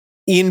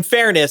 in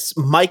fairness,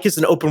 Mike is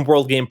an open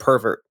world game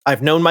pervert.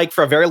 I've known Mike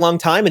for a very long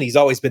time, and he's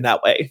always been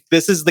that way.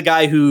 This is the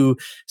guy who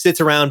sits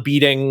around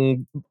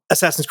beating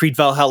Assassin's Creed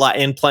Valhalla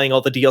and playing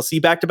all the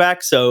DLC back to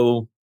back,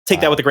 so take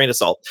that with a grain of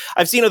salt.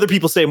 I've seen other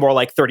people say more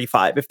like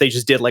 35 if they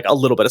just did like a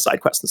little bit of side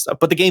quest and stuff.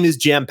 But the game is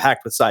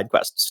jam-packed with side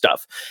quest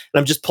stuff. And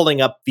I'm just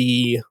pulling up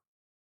the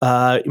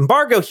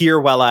embargo here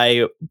while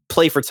I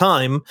play for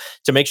time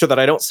to make sure that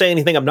I don't say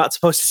anything I'm not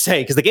supposed to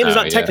say, because the game is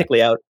not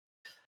technically out.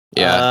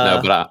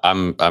 Yeah, no, but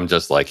I'm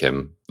just like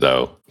him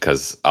though,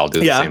 because I'll do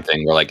the same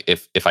thing where like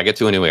if I get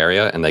to a new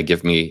area and they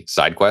give me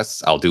side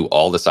quests, I'll do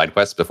all the side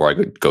quests before I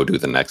go do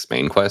the next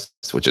main quest,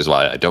 which is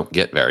why I don't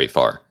get very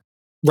far.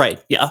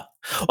 Right, yeah.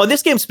 On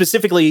this game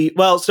specifically,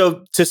 well,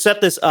 so to set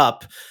this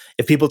up,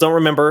 if people don't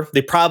remember,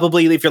 they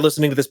probably, if you're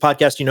listening to this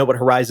podcast, you know what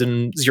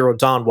Horizon Zero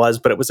Dawn was,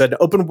 but it was an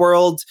open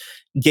world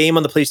game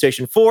on the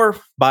PlayStation 4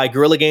 by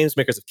Guerrilla Games,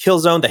 makers of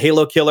Killzone, the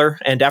Halo killer.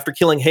 And after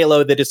killing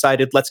Halo, they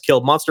decided, let's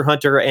kill Monster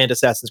Hunter and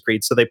Assassin's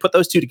Creed. So they put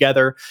those two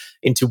together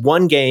into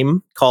one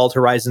game called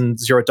Horizon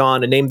Zero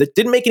Dawn, a name that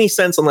didn't make any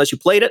sense unless you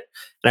played it.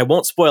 And I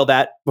won't spoil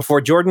that before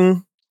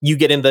Jordan, you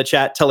get in the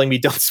chat telling me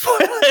don't spoil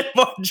it.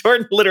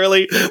 Jordan,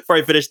 literally, before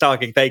I finish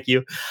talking. Thank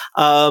you.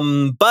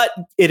 But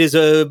it is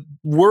a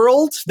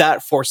world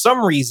that, for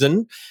some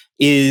reason,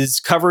 is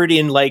covered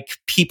in like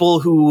people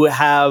who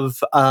have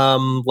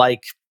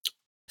like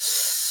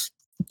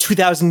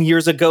 2,000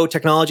 years ago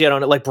technology. I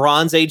don't know, like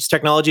Bronze Age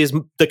technology is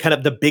the kind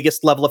of the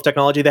biggest level of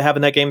technology they have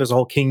in that game. There's a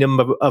whole kingdom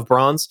of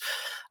bronze.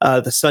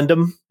 The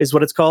Sundom is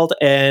what it's called.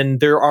 And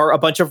there are a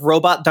bunch of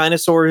robot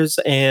dinosaurs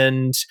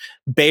and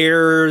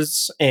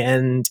bears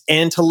and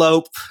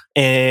antelope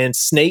and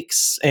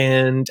snakes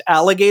and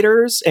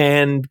alligators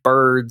and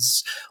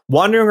birds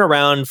wandering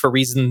around for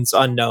reasons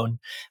unknown.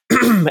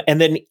 And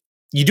then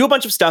you do a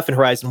bunch of stuff in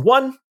Horizon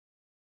 1.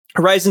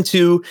 Horizon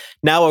 2,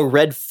 now a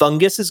red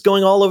fungus is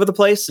going all over the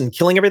place and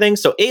killing everything.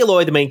 So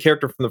Aloy, the main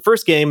character from the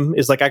first game,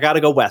 is like, I gotta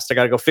go west. I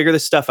gotta go figure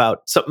this stuff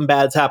out. Something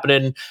bad's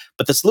happening,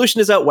 but the solution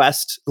is out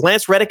west.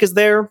 Lance Reddick is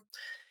there.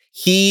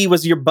 He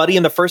was your buddy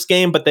in the first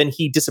game, but then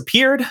he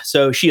disappeared.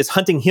 So she is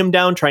hunting him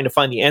down, trying to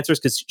find the answers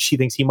because she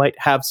thinks he might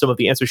have some of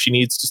the answers she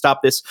needs to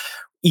stop this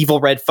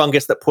evil red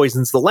fungus that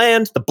poisons the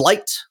land, the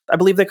Blight, I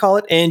believe they call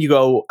it. And you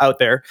go out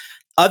there.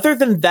 Other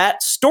than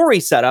that story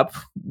setup,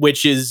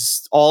 which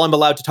is all I'm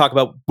allowed to talk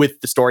about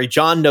with the story,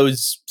 John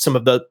knows some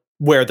of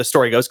where the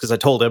story goes because I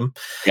told him.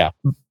 Yeah.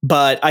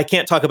 But I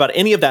can't talk about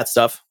any of that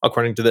stuff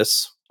according to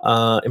this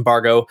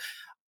embargo.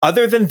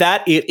 Other than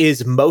that, it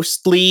is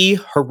mostly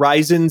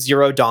Horizon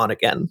Zero Dawn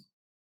again.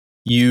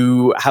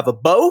 You have a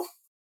bow,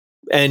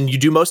 and you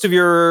do most of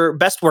your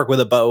best work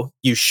with a bow.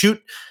 You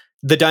shoot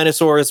the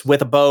dinosaurs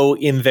with a bow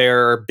in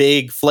their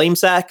big flame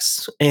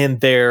sacks and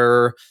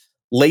their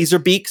laser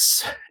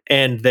beaks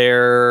and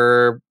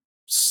their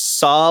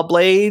saw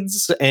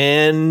blades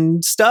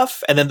and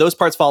stuff. And then those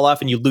parts fall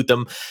off and you loot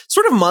them.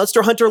 Sort of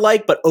Monster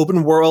Hunter-like, but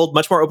open world,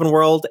 much more open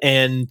world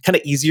and kind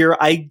of easier.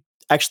 I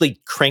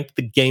actually cranked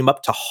the game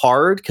up to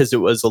hard because it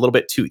was a little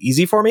bit too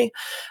easy for me.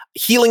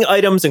 Healing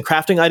items and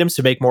crafting items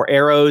to make more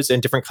arrows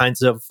and different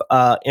kinds of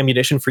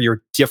ammunition for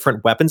your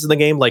different weapons in the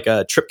game, like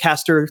a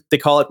tripcaster, they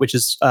call it, which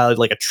is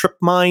like a trip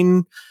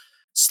mine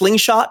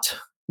slingshot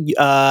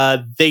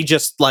they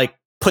just like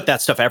put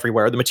that stuff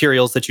everywhere. The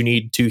materials that you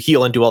need to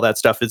heal and do all that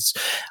stuff is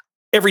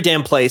every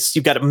damn place.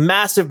 You've got a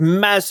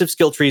massive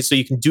skill tree, so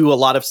you can do a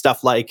lot of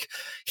stuff like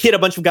hit a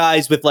bunch of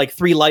guys with like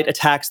 3 light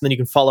attacks, and then you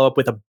can follow up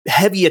with a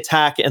heavy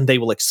attack, and they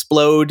will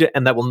explode,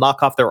 and that will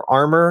knock off their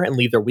armor and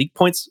leave their weak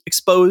points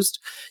exposed.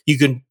 You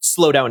can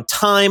slow down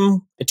time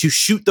to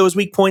shoot those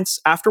weak points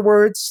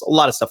afterwards. A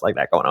lot of stuff like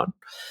that going on.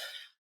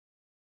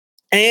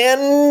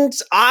 And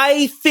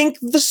I think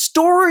the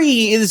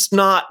story is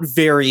not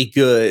very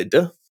good.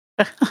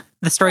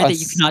 The story that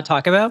you cannot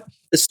talk about?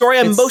 The story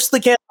I mostly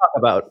can't talk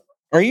about.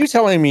 Are you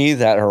telling me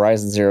that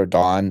Horizon Zero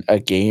Dawn, a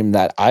game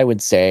that I would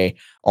say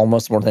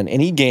almost more than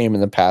any game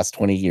in the past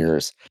 20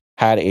 years,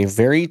 had a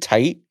very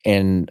tight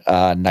and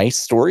nice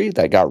story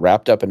that got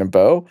wrapped up in a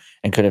bow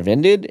and could have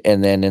ended,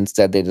 and then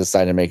instead they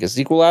decided to make a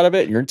sequel out of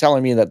it? You're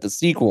telling me that the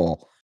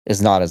sequel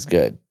is not as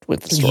good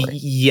with the story?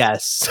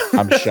 Yes.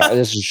 I'm shocked.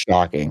 This is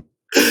shocking.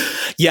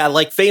 Yeah,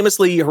 like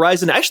famously,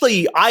 Horizon.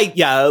 Actually, like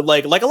a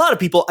lot of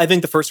people, I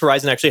think the first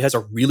Horizon actually has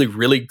a really,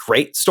 really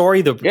great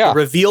story. The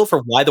reveal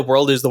for why the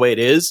world is the way it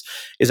is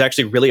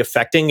actually really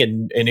affecting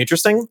and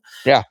interesting.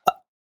 Yeah.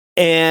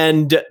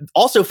 And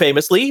also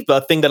famously, the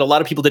thing that a lot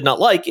of people did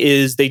not like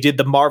is they did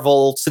the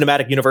Marvel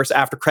Cinematic Universe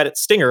after credit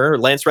stinger.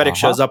 Lance Reddick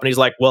shows up and he's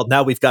like, well,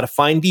 now we've got to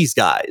find these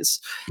guys.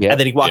 Yeah. And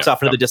then he walks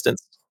off into the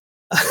distance.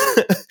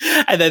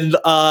 And then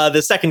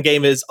the second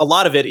game is a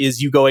lot of it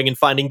is you going and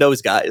finding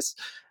those guys.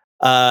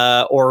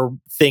 Or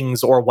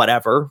things or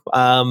whatever.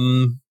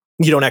 You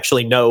don't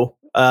actually know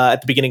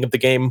at the beginning of the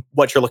game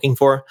what you're looking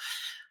for.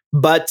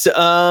 But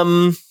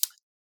I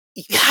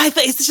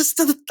think it's just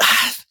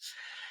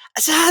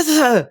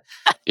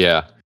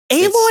yeah.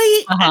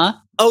 Aloy.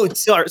 Oh,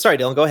 sorry,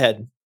 Dylan. Go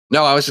ahead.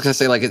 No, I was just gonna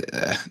say, like,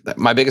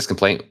 my biggest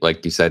complaint,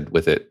 like you said,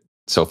 with it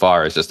so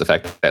far is just the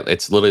fact that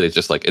it's literally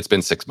just like it's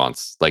been 6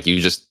 months. Like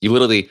you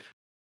literally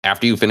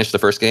after you finish the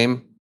first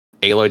game,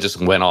 Aloy just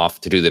went off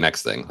to do the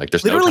next thing. Like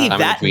there's literally no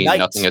time in between.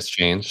 Nothing has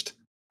changed.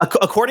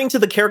 According to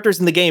the characters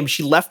in the game,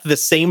 she left the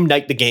same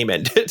night the game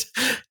ended.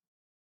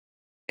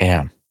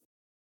 Damn.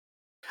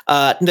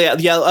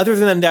 Yeah. Other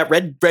than that,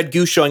 red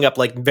goo showing up,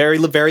 like very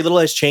little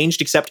has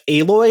changed. Except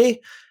Aloy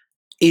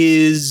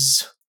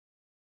was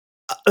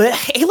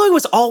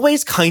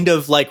always kind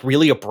of like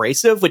really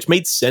abrasive, which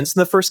made sense in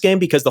the first game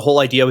because the whole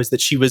idea was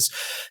that she was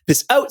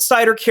this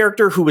outsider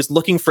character who was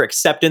looking for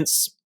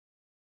acceptance.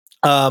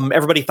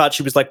 Everybody thought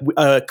she was like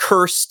a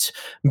cursed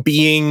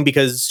being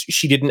because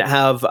she didn't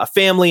have a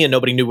family and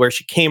nobody knew where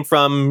she came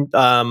from,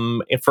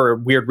 and for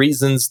weird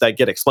reasons that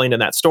get explained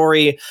in that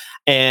story.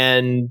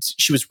 And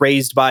she was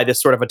raised by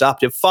this sort of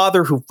adoptive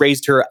father who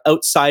raised her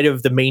outside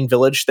of the main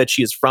village that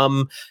she is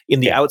from in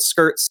the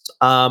outskirts.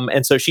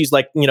 And so she's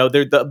like,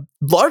 the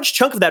large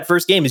chunk of that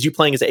first game is you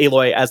playing as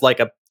Aloy as like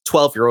a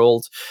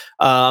 12-year-old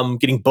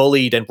getting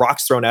bullied and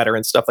rocks thrown at her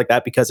and stuff like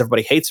that because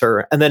everybody hates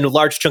her. And then a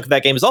large chunk of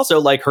that game is also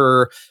like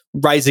her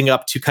rising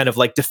up to kind of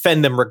like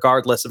defend them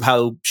regardless of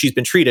how she's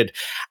been treated.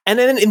 And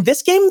then in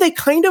this game, they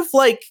kind of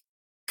like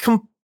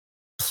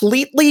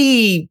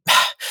completely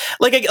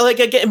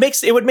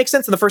it would make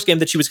sense in the first game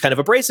that she was kind of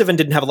abrasive and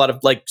didn't have a lot of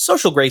like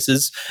social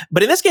graces.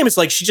 But in this game, it's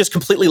like she just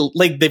completely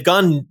like they've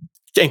gone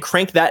and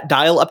crank that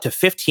dial up to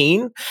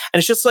 15. And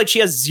it's just like she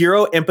has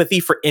zero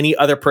empathy for any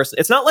other person.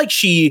 It's not like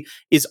she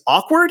is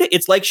awkward.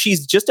 It's like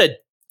she's just a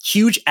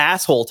huge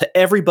asshole to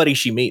everybody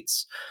she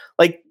meets.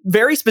 Like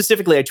very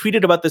specifically, I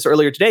tweeted about this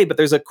earlier today, but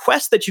there's a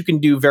quest that you can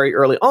do very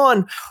early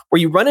on where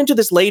you run into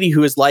this lady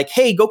who is like,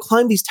 hey, go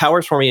climb these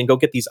towers for me and go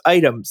get these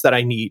items that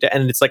I need.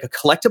 And it's like a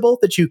collectible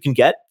that you can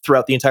get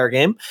throughout the entire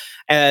game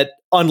and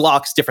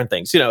unlocks different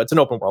things. It's an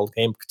open world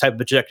game type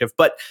of objective,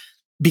 but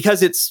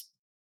because it's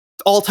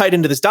all tied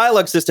into this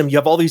dialogue system, you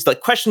have all these like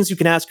questions you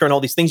can ask her and all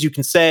these things you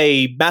can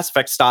say, Mass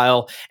Effect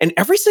style, and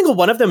every single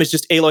one of them is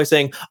just Aloy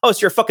saying, "Oh,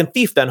 so you're a fucking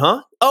thief then,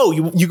 huh? Oh,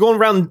 you going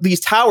around these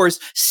towers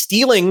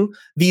stealing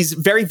these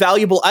very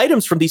valuable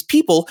items from these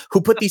people who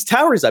put these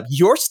towers up.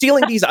 You're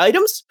stealing these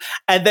items?"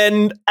 And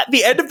then at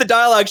the end of the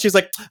dialogue, she's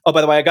like, "Oh,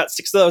 by the way, I got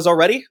 6 of those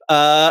already.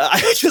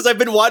 Because I've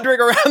been wandering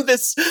around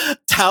this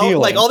town,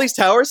 like all these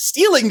towers,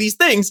 stealing these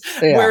things.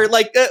 Where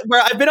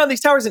I've been on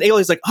these towers, and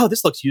Aloy's like, oh,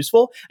 this looks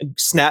useful, and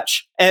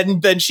snatch."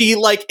 And then she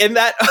like in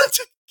that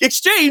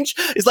exchange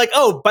is like,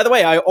 "Oh, by the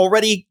way, I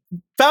already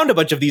found a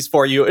bunch of these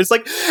for you." It's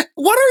like,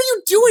 what are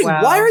you doing?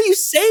 Wow. Why are you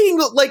saying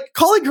like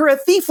calling her a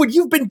thief when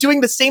you've been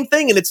doing the same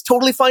thing and it's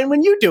totally fine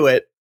when you do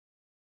it?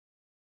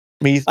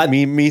 Me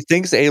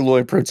thinks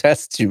Aloy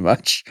protests too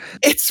much.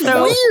 It's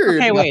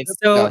weird. Okay, wait.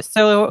 So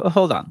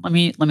hold on. Let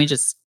me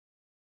just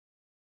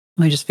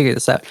figure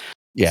this out.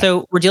 Yeah.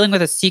 So we're dealing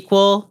with a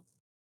sequel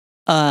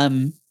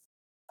to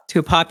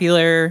a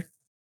popular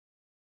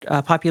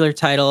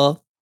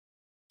title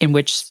in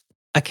which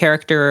a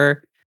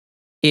character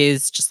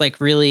is just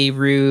like really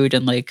rude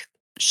and like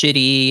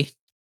shitty,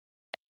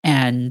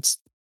 and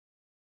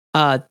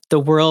the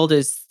world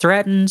is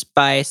threatened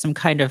by some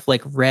kind of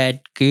like red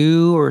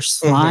goo or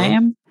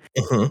slime.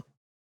 Mm-hmm.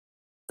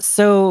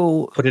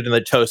 So put it in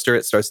the toaster,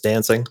 it starts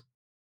dancing.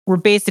 we're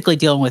basically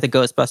dealing with a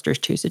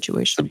Ghostbusters 2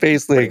 situation. So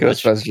basically, a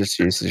Ghostbusters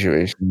 2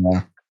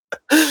 situation.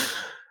 Yeah.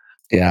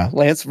 Yeah,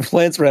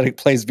 Lance Reddick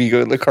plays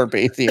Vigo the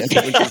Carpathian.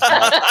 Yeah,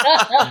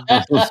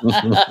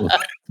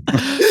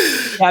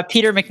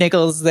 Peter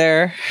McNichol's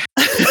there.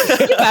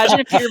 Can you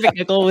imagine if Peter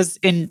McNichol was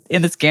in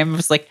this game? It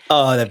was like,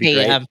 oh, that'd be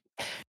great.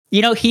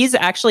 You know, he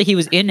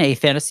was in a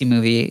fantasy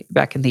movie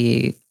back in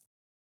the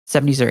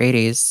 70s or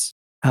 80s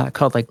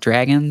called like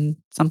Dragon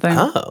something.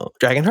 Oh,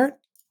 Dragonheart?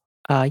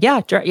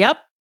 Yeah.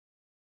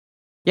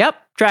 Yep.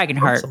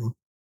 Dragonheart. Awesome.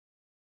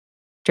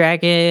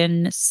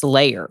 Dragon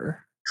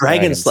Slayer.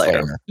 Dragon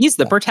Slayer. He's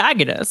the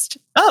protagonist.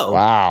 Oh.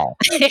 Wow.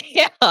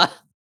 Yeah.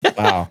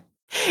 Wow.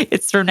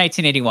 It's from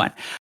 1981.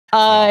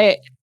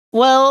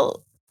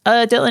 Well,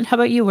 Dylan, how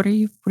about you? What are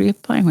you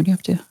playing? What do you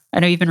have to? I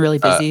know you've been really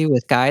busy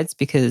with guides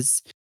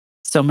because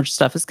so much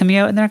stuff is coming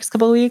out in the next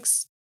couple of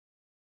weeks.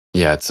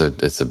 Yeah, it's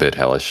a bit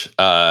hellish.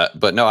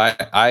 But no,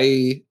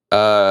 I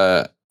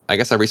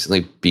guess I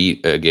recently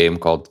beat a game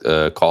called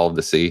Call of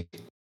the Sea.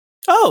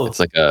 Oh, it's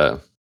like a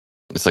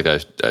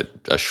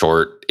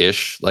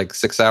short-ish, like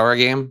 6-hour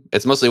game.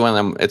 It's mostly one of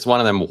them. It's one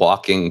of them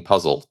walking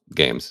puzzle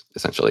games,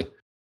 essentially.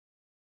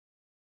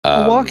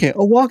 A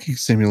walking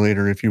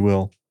simulator, if you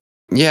will.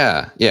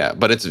 Yeah,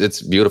 but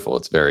it's beautiful.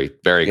 It's very,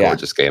 very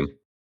gorgeous game.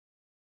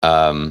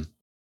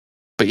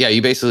 But yeah,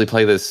 you basically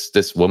play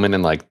this woman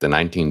in like the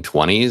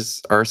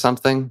 1920s or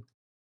something,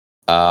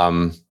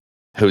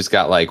 who's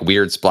got like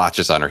weird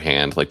splotches on her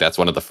hand. Like that's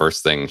one of the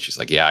first things she's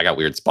like, yeah, I got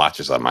weird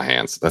splotches on my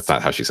hands. That's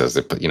not how she says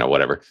it, but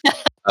whatever.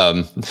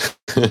 And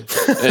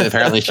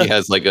apparently she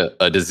has like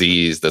a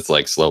disease that's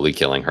like slowly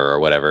killing her or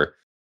whatever.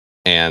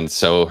 And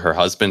so her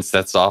husband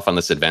sets off on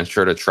this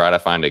adventure to try to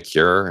find a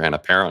cure. And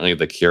apparently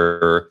the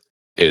cure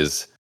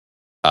is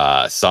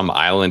some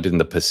island in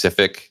the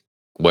Pacific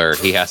where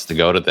he has to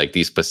go to like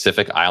these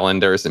Pacific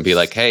Islanders and be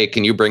like, hey,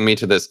 can you bring me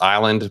to this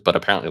island? But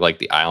apparently like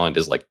the island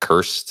is like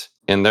cursed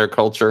in their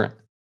culture.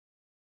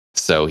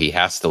 So he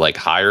has to like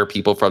hire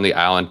people from the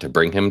island to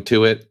bring him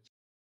to it.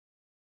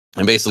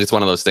 And basically it's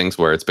one of those things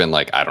where it's been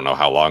like, I don't know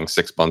how long,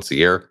 6 months, a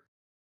year.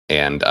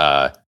 And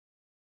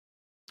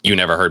you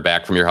never heard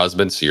back from your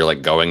husband. So you're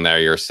like going there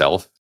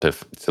yourself to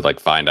like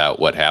find out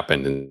what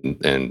happened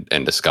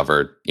and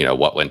discover,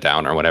 what went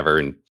down or whatever.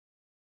 And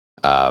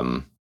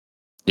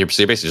you're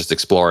basically just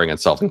exploring and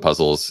solving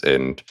puzzles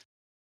and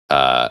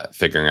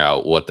figuring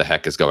out what the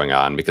heck is going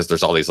on, because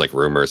there's all these like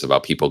rumors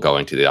about people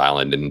going to the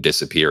island and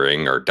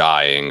disappearing or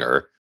dying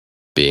or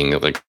being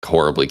like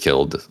horribly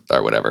killed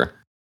or whatever.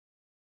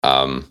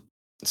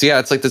 So yeah,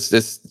 it's like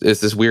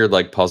this weird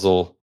like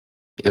puzzle.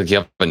 You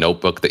have a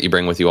notebook that you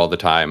bring with you all the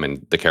time,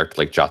 and the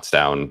character like jots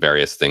down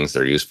various things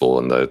that are useful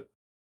in the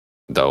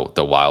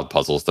wild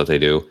puzzles that they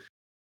do.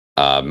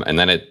 And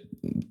then it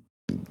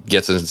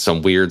gets into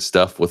some weird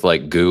stuff with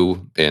like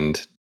goo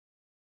and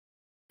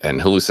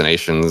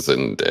hallucinations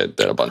and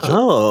a bunch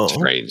of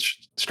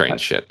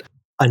strange shit.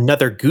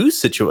 Another goo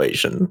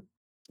situation.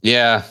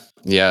 Yeah,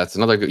 it's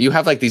another. You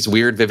have like these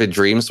weird, vivid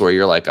dreams where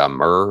you're like a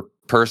mer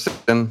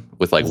person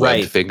with like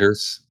webbed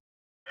fingers.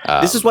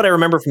 This is what I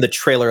remember from the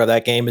trailer of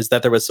that game, is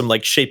that there was some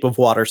like Shape of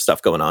Water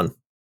stuff going on.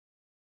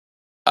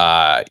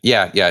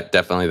 Yeah,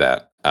 definitely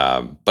that.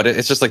 But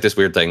it's just like this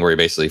weird thing where you're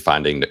basically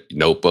finding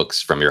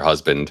notebooks from your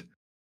husband,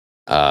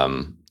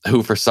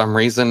 who for some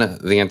reason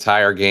the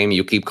entire game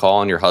you keep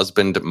calling your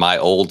husband my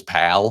old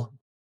pal.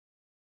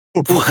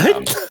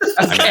 What?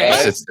 I mean,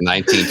 it's the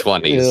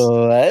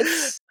 1920s. What?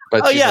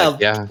 But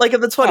like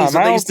in the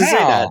 20s, they used to say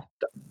that.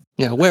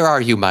 Yeah, where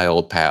are you, my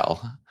old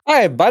pal?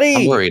 Hi, buddy.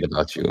 I'm worried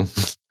about you.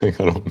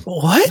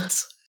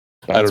 What?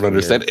 I don't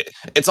understand.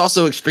 It's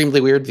also extremely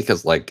weird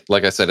because, like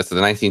I said, it's the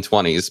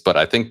 1920s, but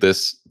I think the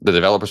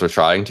developers were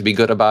trying to be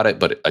good about it.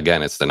 But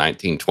again, it's the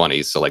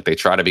 1920s, so like they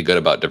try to be good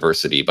about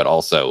diversity, but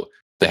also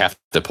they have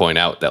to point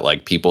out that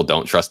like people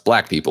don't trust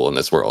black people in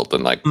this world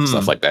and like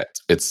stuff like that.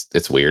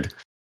 It's weird.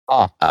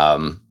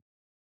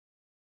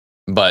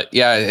 But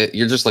yeah,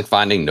 you're just like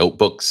finding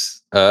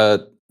notebooks a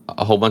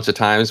whole bunch of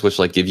times, which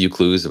like give you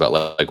clues about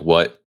like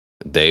what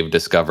they've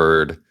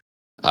discovered.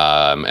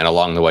 And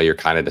along the way, you're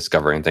kind of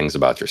discovering things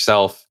about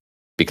yourself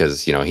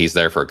because, he's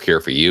there for a cure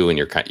for you. And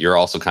you're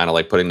also kind of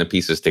like putting the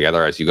pieces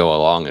together as you go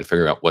along and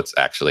figuring out what's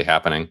actually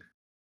happening.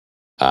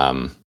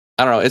 I don't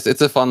know.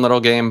 It's a fun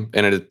little game.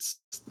 And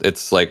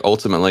it's like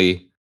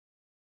ultimately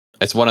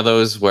it's one of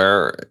those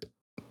where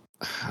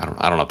I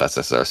don't know if that's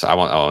necessary. So I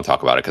won't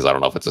talk about it because I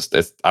don't know if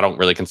it's I don't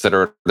really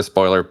consider it a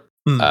spoiler.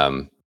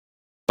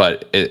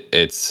 But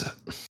it's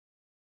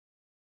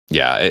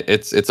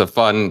a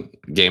fun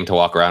game to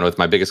walk around with.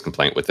 My biggest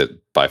complaint with it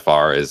by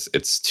far is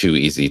it's too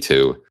easy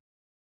to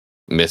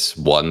miss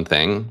one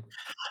thing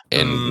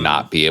and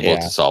not be able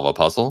to solve a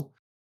puzzle.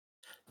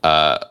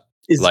 Do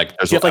you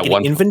have like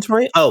an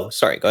inventory? Oh,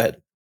 sorry. Go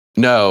ahead.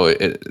 No,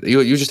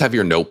 you just have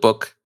your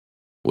notebook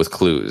with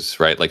clues,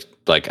 right? Like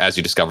as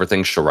you discover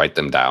things, she'll write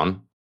them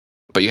down,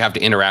 but you have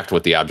to interact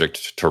with the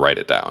object to write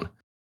it down.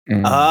 But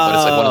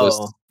it's like one of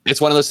those. It's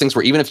one of those things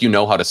where even if you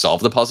know how to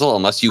solve the puzzle,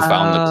 unless you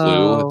found the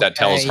clue that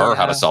tells her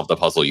how to solve the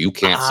puzzle, you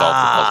can't solve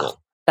the puzzle.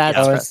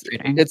 That's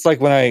frustrating. It's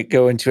like when I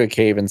go into a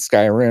cave in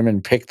Skyrim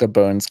and pick the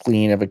bones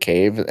clean of a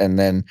cave, and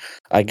then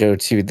I go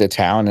to the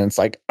town and it's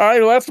like, I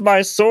left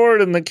my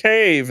sword in the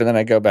cave, and then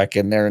I go back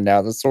in there and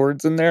now the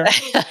sword's in there.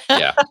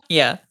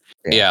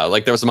 Yeah,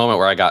 like there was a moment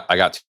where I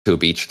got to a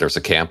beach, there's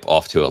a camp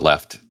off to a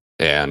left,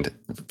 and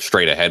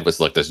straight ahead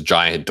was like this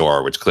giant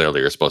door, which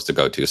clearly you're supposed to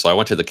go to. So I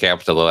went to the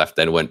camp to the left,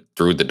 then went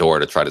through the door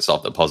to try to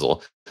solve the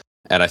puzzle.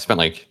 And I spent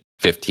like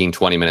 15,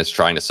 20 minutes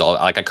trying to solve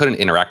it. Like I couldn't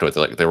interact with it.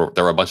 Like there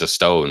were a bunch of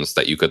stones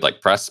that you could like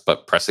press,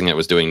 but pressing it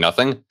was doing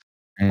nothing.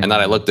 Mm-hmm. And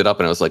then I looked it up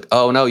and it was like,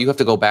 oh no, you have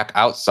to go back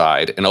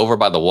outside, and over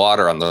by the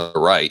water on the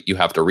right, you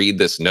have to read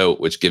this note,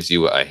 which gives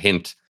you a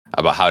hint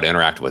about how to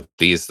interact with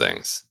these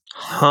things.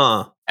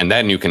 Huh. And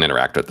then you can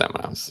interact with them.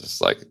 And I was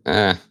just like,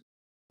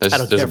 there's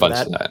a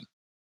bunch of that.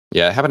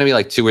 Yeah, it happened to me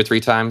like 2 or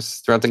 3 times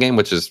throughout the game,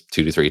 which is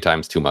 2 to 3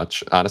 times too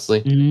much,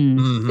 honestly.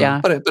 Mm-hmm.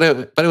 Yeah, but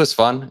it was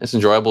fun. It's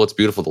enjoyable. It's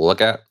beautiful to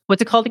look at.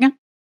 What's it called again?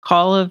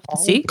 Call of the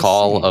Sea?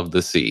 Call of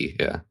the Sea,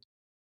 yeah.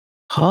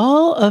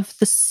 Call of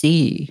the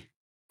Sea.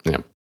 Yeah.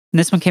 And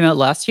this one came out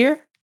last year?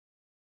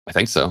 I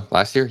think so.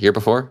 Last year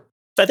before?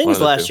 I think it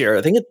was last year.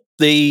 I think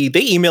they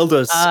emailed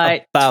us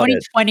about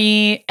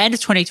 2020, end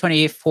of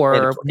 2020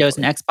 for Windows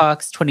and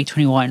Xbox,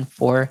 2021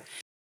 for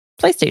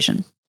PlayStation.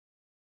 I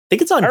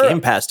think it's on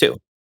Game Pass too.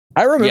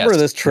 I remember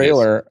this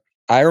trailer.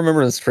 I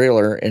remember this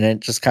trailer, and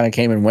it just kind of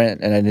came and went,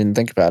 and I didn't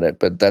think about it.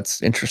 But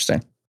that's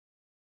interesting.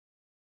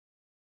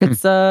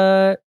 It's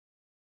well,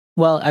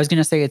 I was going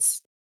to say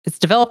it's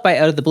developed by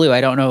Out of the Blue. I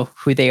don't know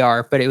who they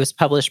are, but it was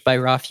published by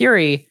Raw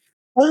Fury,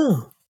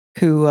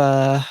 who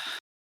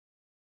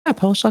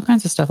published all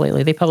kinds of stuff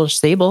lately. They published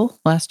Sable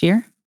last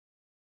year,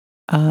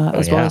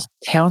 as well as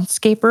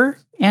Townscaper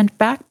and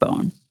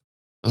Backbone.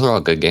 Those are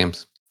all good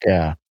games.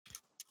 Yeah.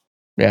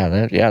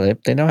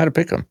 They know how to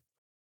pick them.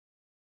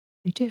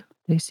 They do.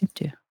 They seem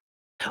to.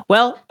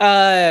 Well,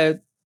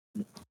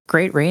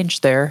 great range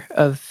there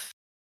of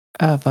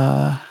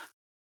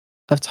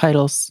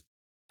titles.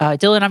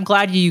 Dylan, I'm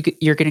glad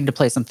you're getting to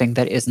play something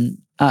that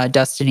isn't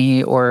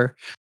Destiny or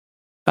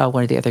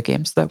one of the other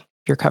games that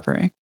you're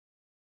covering.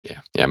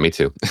 Yeah, me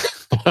too.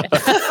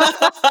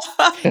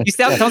 You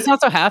don't sound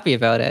so happy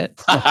about it.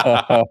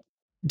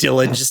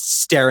 Dylan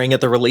just staring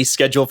at the release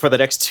schedule for the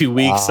next 2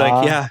 weeks.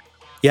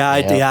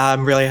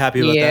 I'm really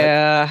happy about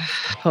that.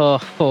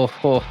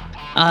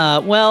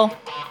 Well,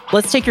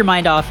 let's take your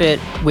mind off it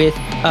with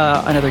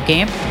another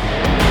game.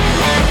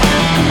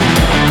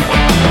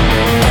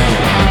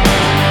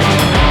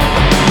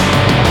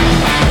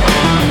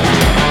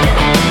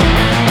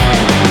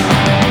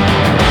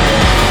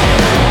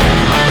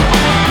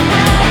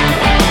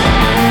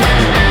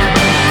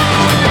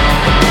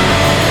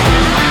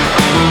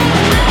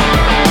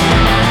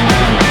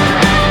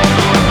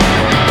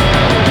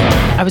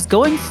 I was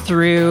going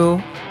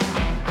through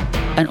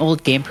an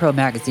old GamePro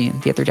magazine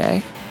the other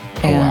day,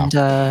 and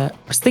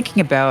was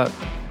thinking about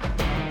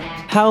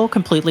how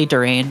completely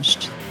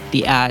deranged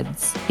the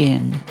ads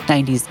in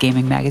 90s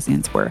gaming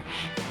magazines were.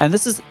 And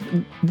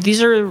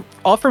these are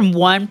all from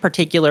one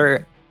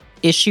particular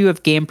issue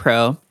of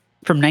GamePro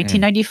from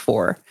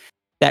 1994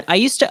 that I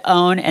used to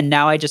own, and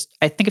now I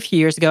think a few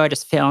years ago I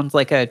just found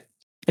like a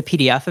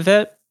PDF of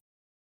it,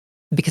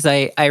 because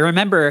I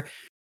remember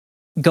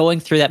going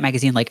through that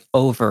magazine like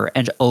over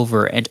and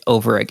over and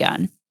over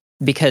again,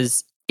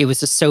 because it was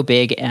just so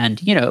big,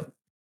 and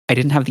I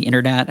didn't have the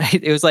internet.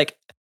 It was like,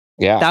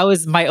 that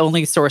was my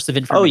only source of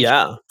information. Oh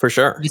yeah, for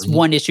sure. This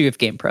one issue of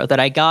GamePro that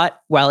I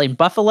got while in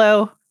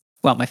Buffalo.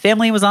 Well, my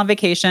family was on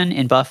vacation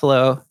in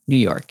Buffalo, New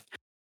York.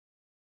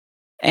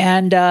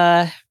 And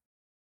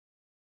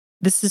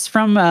this is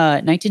from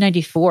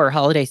 1994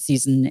 holiday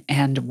season,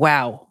 and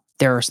wow,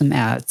 there are some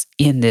ads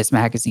in this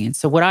magazine.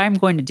 So what I'm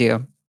going to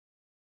do,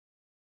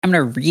 I'm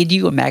going to read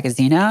you a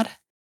magazine ad,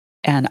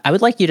 and I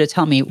would like you to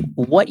tell me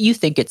what you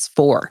think it's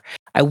for.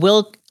 I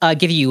will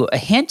give you a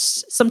hint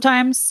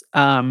sometimes,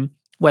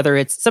 whether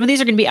it's, some of these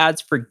are going to be ads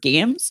for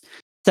games,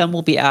 some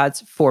will be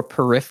ads for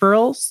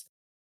peripherals,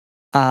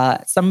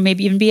 some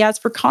maybe even be ads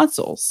for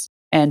consoles.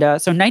 And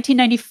so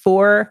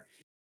 1994,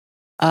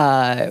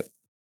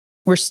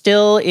 we're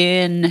still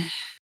in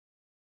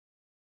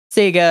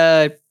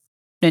Sega,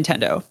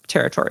 Nintendo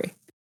territory.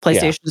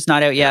 PlayStation is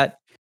not out yet,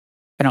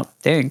 I don't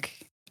think.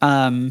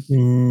 Gonna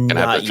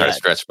have to try to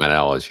stretch my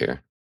knowledge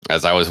here,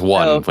 as I was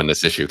one when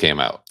this issue came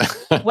out.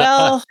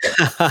 Well,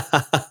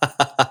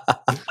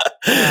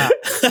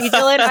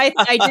 Dylan,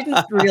 I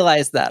didn't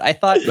realize that. I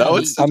thought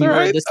the same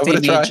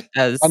age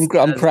as I'm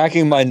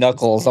cracking my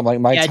knuckles. I'm like,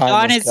 my time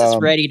John is just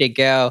ready to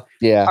go.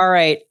 Yeah. All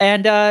right,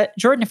 and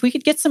Jordan, if we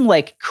could get some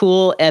like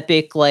cool,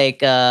 epic, like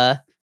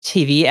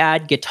TV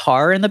ad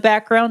guitar in the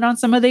background on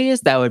some of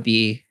these, that would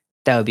be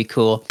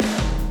cool.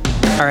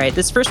 All right,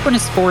 this first one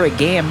is for a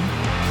game,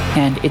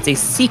 and it's a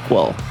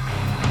sequel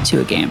to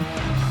a game.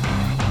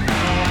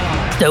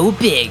 So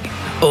big,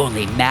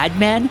 only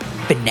madmen,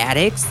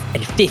 fanatics,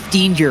 and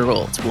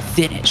 15-year-olds will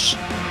finish.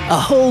 A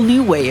whole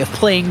new way of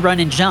playing run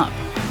and jump.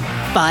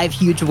 5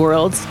 huge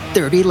worlds,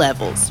 30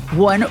 levels,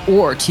 1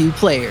 or 2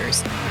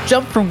 players.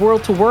 Jump from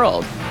world to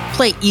world.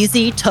 Play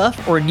easy,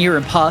 tough, or near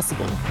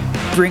impossible.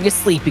 Bring a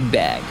sleeping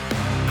bag.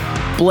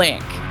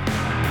 Blank.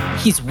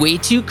 He's way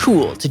too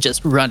cool to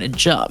just run and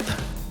jump.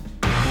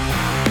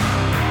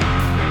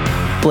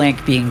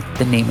 Blank being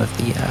the name of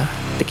the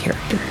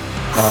character.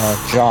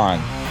 John.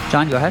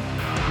 John, go ahead.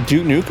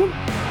 Duke Nukem?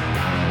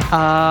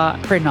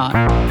 Afraid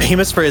not.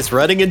 Famous for his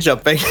running and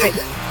jumping.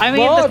 I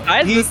mean,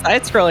 the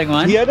side-scrolling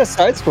one. He had a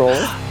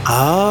side-scroller.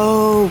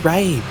 Oh,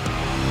 right.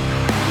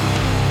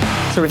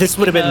 So this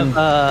would have been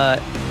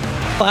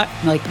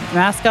like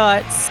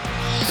mascots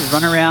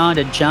run around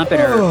and jump and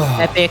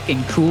are epic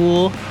and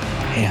cool.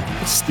 Man,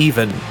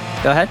 Steven.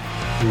 Go ahead.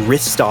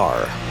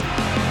 Ristar.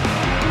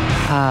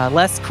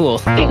 Less cool.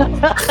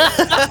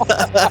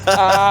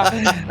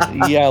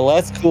 Yeah,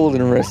 less cool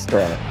than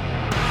Ristar.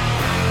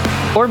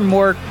 Or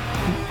more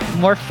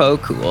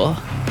faux cool.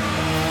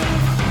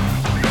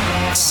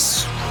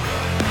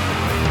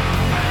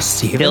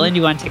 Steven? Dylan,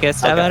 you want to take a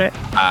stab at it?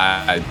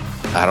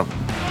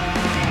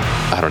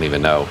 I don't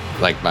even know.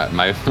 Like my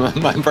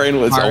brain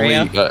was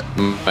Mario?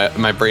 only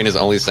my brain is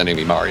only sending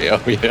me Mario.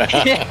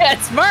 Yeah.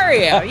 It's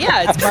Mario.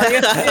 Yeah, it's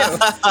Mario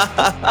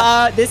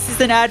 2. This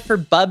is an ad for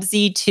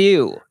Bubsy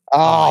 2.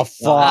 Oh,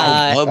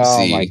 fuck.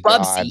 Bubsy.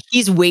 Bubsy.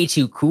 He's way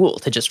too cool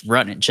to just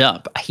run and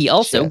jump. He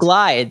also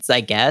glides, I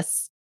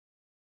guess.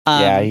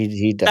 Yeah,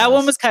 he does. That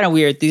one was kind of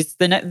weird.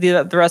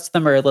 The rest of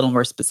them are a little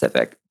more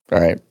specific. All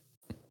right.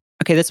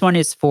 Okay, this one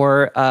is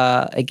for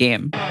a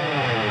game.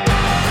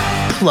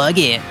 Plug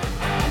in,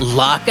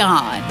 lock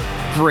on,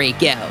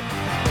 break out.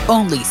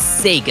 Only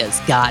Sega's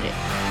got it.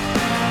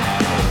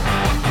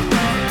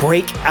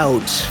 Break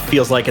out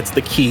feels like it's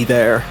the key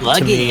there.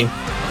 Plug in,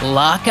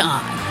 lock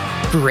on,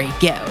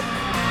 break out.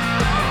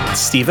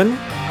 Steven?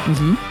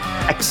 Mm-hmm.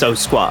 Exo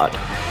Squad.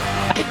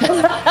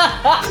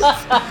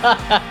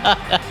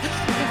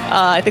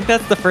 I think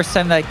that's the first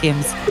time that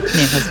game's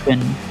name has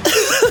been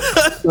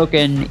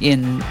spoken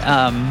in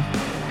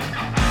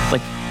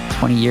like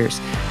 20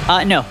 years.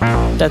 No.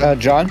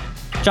 John?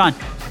 John.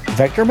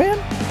 Vector Man?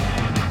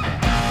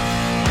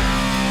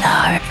 No,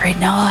 I'm afraid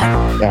not.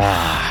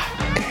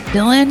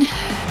 Dylan,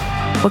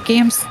 what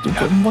games do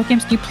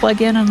you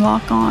plug in and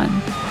lock on?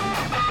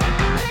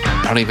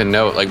 I don't even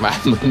know. Like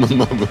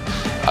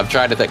I'm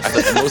trying to think. I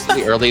think most of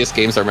the earliest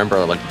games I remember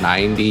are like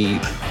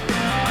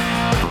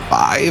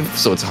 95,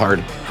 so it's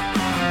hard.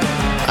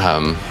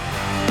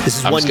 This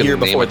is I'm one just year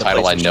name before a the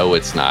title I PlayStation. know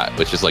it's not,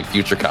 which is like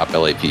Future Cop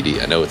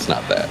LAPD. I know it's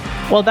not that.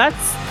 Well,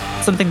 that's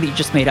something that you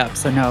just made up,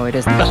 so no, it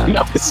isn't.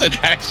 No, it's an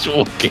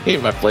actual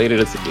game. I played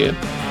it as a kid.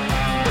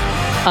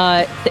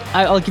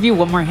 I'll give you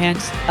one more hint.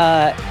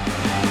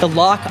 The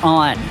lock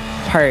on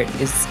part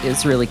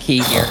is really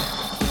key here.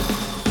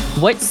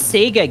 What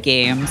Sega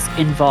games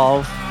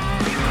involve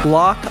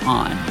lock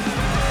on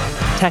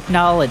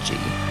technology?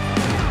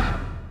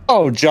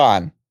 Oh,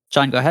 John.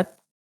 John, go ahead.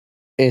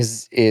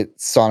 Is it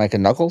Sonic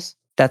and Knuckles?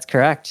 That's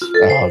correct.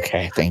 Oh,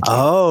 okay, thank you.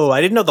 Oh,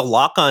 I didn't know the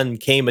lock on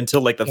came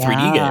until like the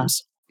 3D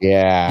games.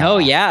 Yeah. Oh,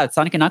 yeah.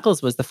 Sonic and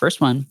Knuckles was the first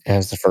one. It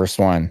was the first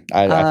one.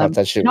 I thought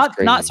that shit was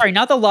crazy.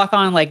 Not the lock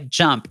on like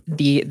jump.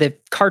 The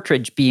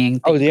cartridge being.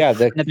 Another game.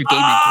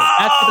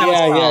 That's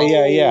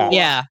what Yeah.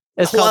 Yeah.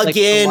 It's Plug called like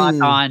in.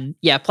 lock on.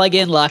 Yeah, plug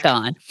in, lock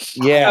on.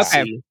 Yeah.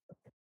 Okay.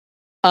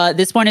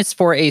 This one is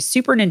for a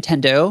Super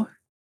Nintendo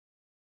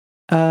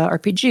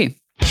RPG.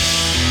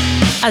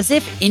 As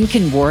if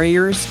Incan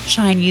warriors,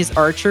 Chinese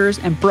archers,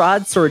 and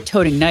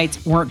broadsword-toting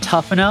knights weren't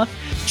tough enough,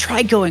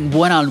 try going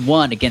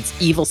one-on-one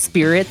against evil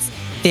spirits,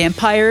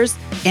 vampires,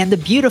 and the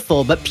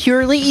beautiful but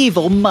purely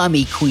evil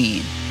Mummy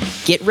Queen.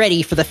 Get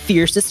ready for the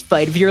fiercest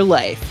fight of your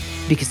life,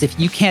 because if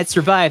you can't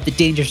survive the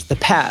dangers of the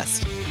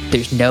past,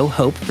 there's no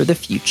hope for the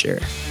future.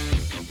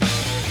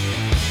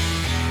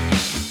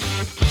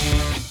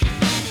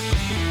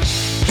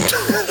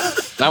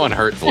 That one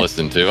hurt to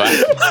listen to.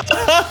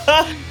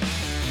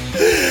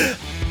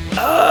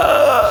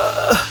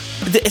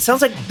 It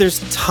sounds like there's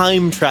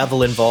time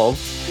travel involved.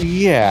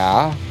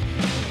 Yeah.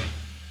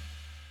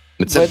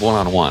 It's a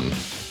one-on-one.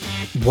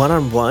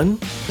 One-on-one?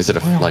 Is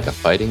it like a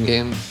fighting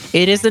game?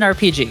 It is an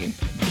RPG.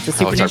 It's a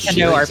Super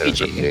Nintendo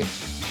RPG.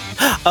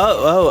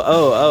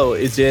 Oh.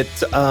 Is it,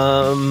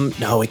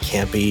 no, it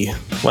can't be.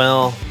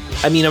 Well,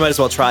 I mean, I might as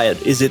well try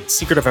it. Is it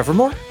Secret of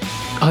Evermore?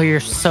 Oh, you're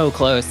so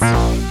close.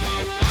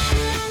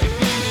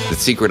 The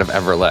Secret of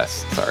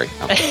Everless. Sorry.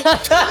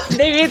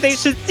 Maybe they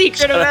should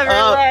Secret of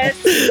Everless.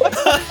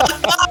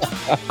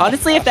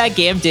 Honestly, if that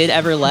game did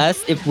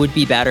Everless, it would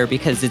be better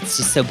because it's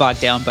just so bogged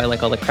down by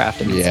like all the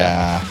crafting and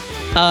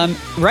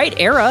stuff. Right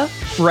era,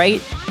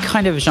 right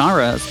kind of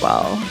genre as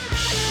well.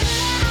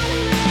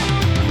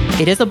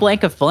 It is a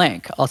blank of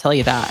blank, I'll tell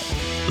you that.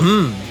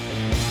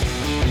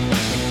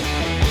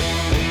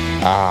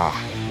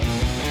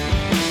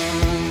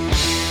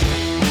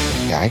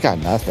 Yeah, I got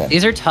nothing.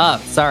 These are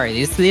tough. Sorry,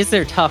 these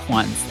are tough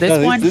ones.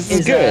 This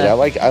is good. I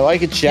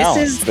like a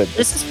challenge.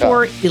 This is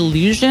for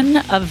Illusion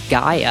of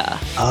Gaia.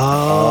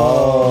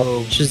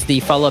 Oh, which is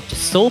the follow-up to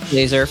Soul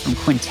Blazer from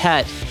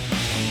Quintet,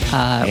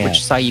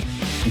 which saw you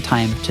in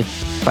time to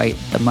fight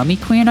the Mummy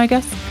Queen, I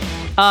guess.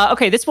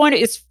 Okay, this one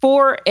is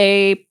for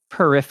a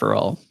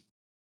peripheral.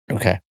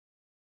 Okay.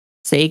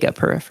 Sega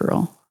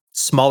peripheral.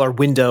 Smaller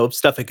window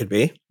stuff it could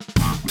be.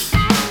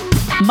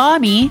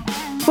 Mommy,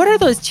 what are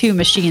those two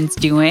machines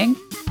doing?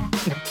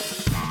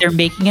 They're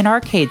making an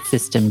arcade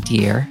system,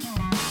 dear.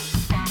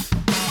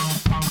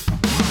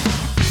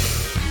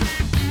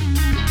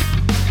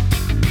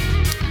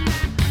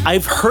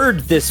 I've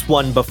heard this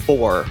one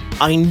before.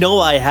 I know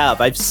I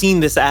have. I've seen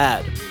this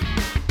ad.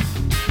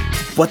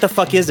 What the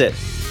fuck is it?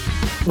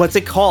 What's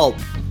it called?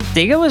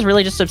 Sega was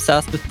really just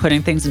obsessed with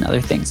putting things in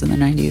other things in the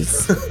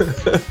 90s.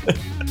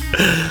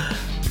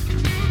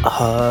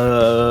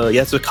 Yeah,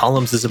 that's what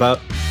Columns is about.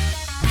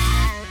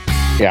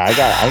 Yeah, I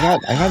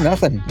got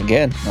nothing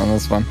again on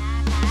this one.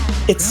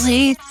 It's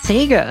really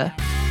Sega.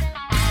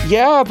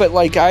 Yeah, but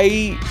like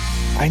I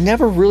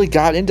never really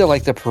got into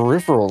like the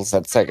peripherals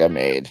that Sega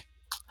made.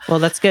 Well,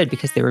 that's good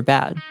because they were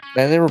bad.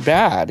 And they were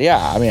bad.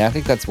 Yeah, I mean, I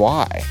think that's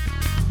why.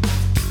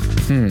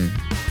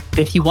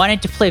 If you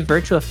wanted to play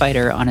Virtua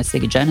Fighter on a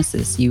Sega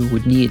Genesis, you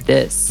would need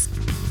this.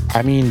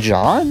 I mean,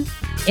 John?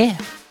 Yeah.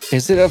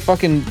 Is it a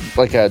fucking,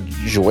 like a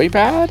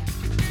joypad?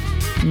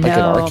 No. Like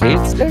an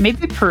arcade stick?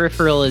 Maybe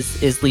peripheral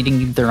is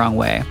leading you the wrong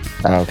way.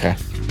 Oh, okay.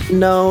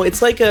 No,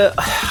 it's like I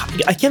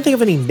can't think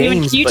of any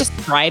names. Can you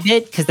describe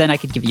it? Because then I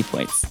could give you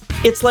points.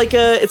 It's like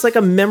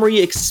a memory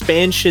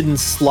expansion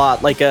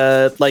slot, like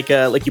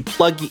you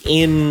plug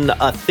in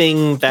a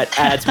thing that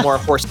adds more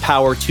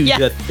horsepower to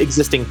the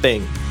existing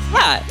thing.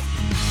 Yeah,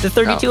 the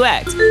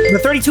 32X. The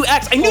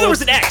 32X. I knew there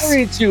was an X.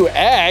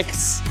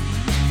 32X.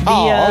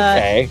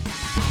 Okay.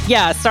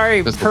 Yeah,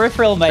 sorry,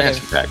 peripheral might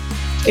have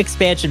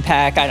expansion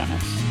pack. I don't know.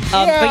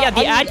 But yeah,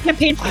 the ad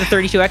campaign for the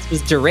 32X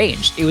was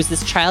deranged. It was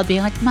this child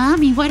being like,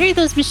 "Mommy, what are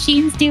those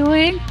machines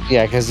doing?"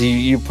 Yeah, because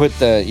you put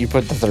the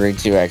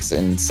 32X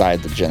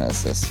inside the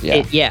Genesis.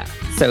 Yeah.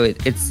 So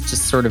it's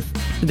just sort of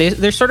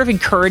they're sort of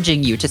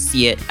encouraging you to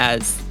see it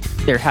as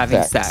they're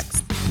having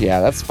sex.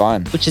 Yeah, that's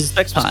fun. Which is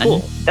fun.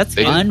 Cool. That's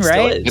fun,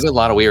 right? They did a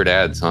lot of weird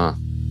ads, huh?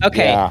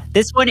 Okay,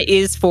 this one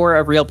is for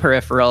a real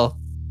peripheral.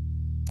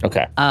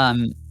 Okay.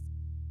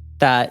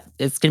 That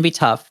it's gonna be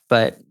tough,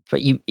 but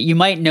you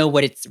might know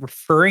what it's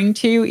referring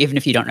to, even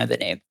if you don't know the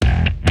name.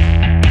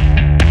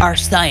 Our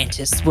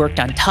scientists worked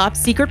on top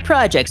secret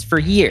projects for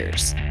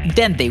years.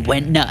 Then they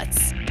went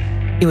nuts.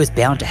 It was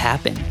bound to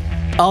happen.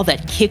 All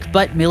that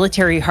kick-butt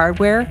military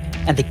hardware,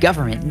 and the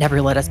government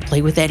never let us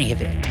play with any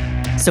of it.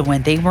 So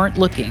when they weren't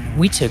looking,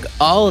 we took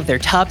all of their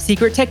top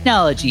secret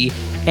technology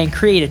and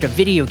created a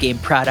video game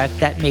product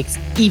that makes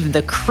even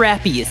the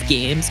crappiest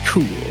games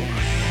cool.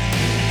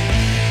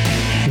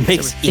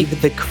 Makes even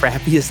the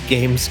crappiest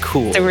games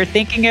cool. So we're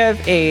thinking of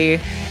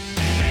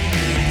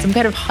some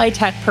kind of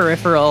high-tech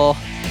peripheral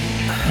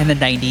in the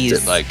 90s.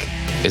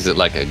 Is it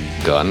like a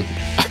gun?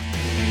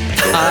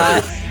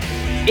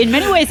 In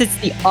many ways, it's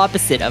the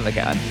opposite of a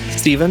gun.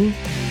 Steven?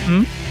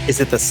 Is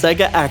it the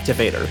Sega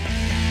Activator?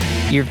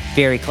 You're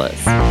very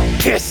close.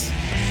 Piss!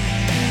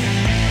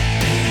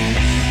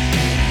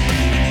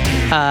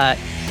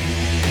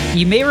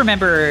 You may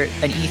remember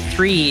an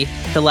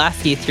E3, the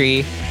last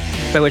E3,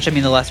 by which I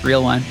mean the last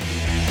real one.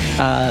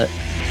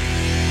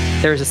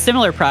 There was a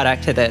similar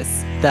product to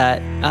this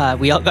that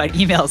we all got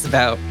emails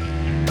about.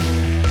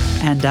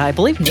 And I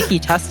believe Nikki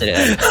tested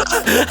it.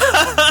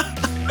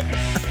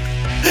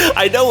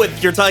 I know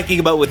what you're talking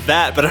about with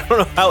that, but I don't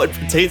know how it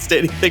pertains to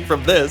anything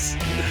from this.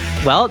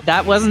 Well,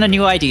 that wasn't a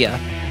new idea.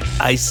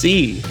 I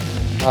see.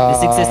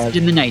 This existed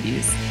in the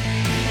 90s.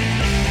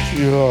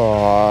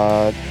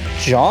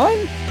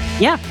 John?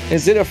 Yeah.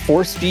 Is it a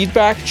force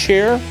feedback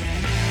chair?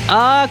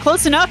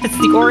 Close enough. It's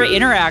the Aura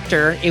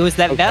Interactor. It was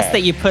that vest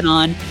that you put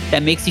on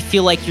that makes you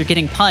feel like you're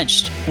getting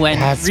punched when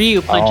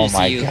Ryu punches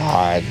you. Oh my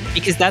god!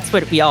 Because that's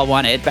what we all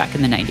wanted back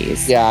in the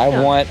 90s. Yeah,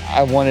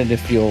 I wanted to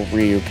feel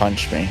Ryu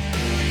punch me,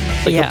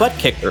 like a butt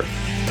kicker.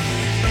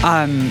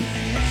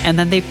 And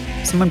then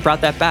someone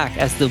brought that back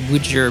as the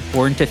Wooger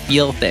Born to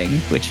Feel thing,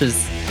 which was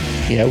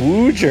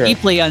Wooger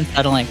deeply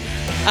unsettling.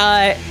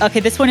 Okay,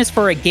 this one is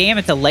for a game.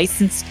 It's a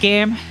licensed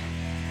game,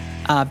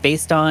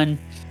 based on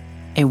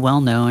a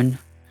well-known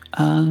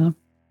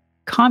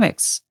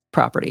comics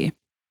property.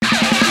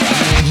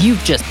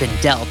 You've just been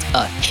dealt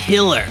a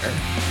killer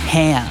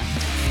hand.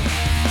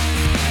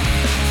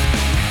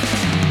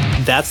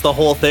 That's the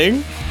whole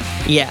thing?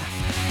 Yeah.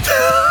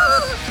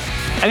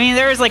 I mean,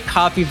 there was like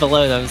copy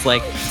below that was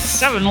like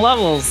 7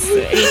 levels,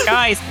 8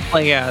 guys to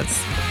play as.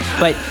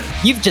 But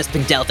you've just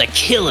been dealt a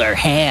killer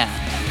hand.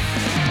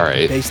 All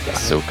right.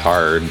 So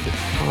card.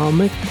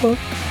 Comic book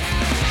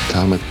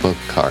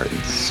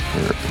cards.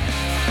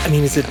 I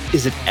mean, is it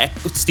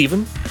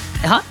Steven?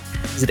 Huh?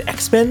 Is it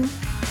X-Men?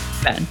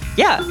 Ben.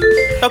 Yeah.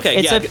 Okay,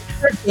 it's a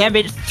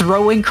damage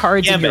throwing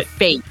cards in your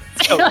face.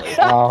 Totally.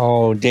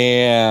 Oh,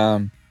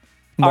 damn.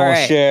 More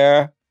right.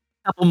 share.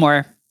 Couple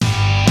more.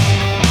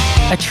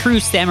 A true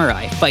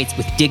samurai fights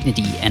with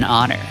dignity and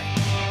honor,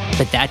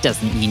 but that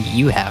doesn't mean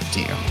you have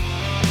to.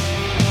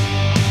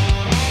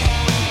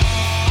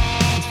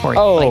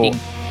 Fighting.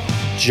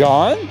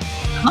 John?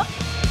 Huh?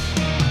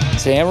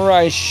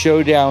 Samurai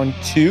Showdown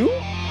 2?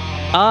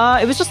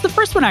 It was just the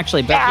first one,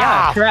 actually, but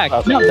yeah, correct.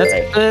 Okay, no,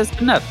 that's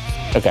good enough.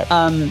 Okay.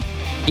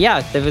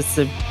 Yeah, there was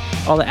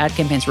all the ad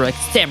campaigns were like,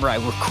 samurai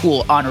were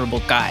cool, honorable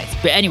guys.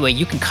 But anyway,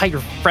 you can cut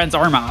your friend's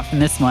arm off in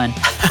this one.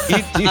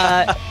 Do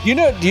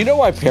you know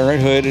why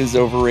Parenthood is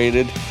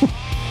overrated?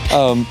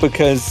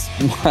 Because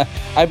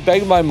I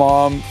begged my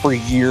mom for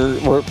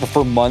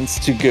months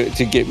to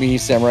get me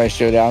Samurai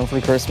Showdown for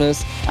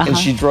Christmas, and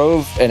she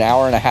drove an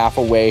hour and a half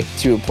away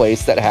to a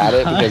place that had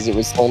it because it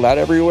was sold out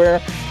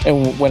everywhere.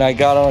 And when I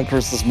got on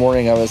Christmas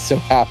morning, I was so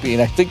happy,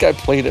 and I think I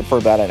played it for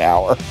about an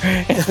hour,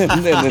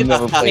 and then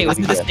never played it was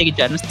again. Was it the Sega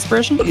Genesis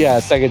version? Yeah,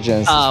 Sega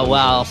Genesis. Oh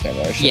wow,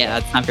 yeah,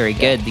 that's not very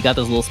good. You got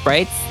those little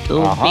sprites,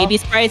 little baby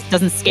sprites,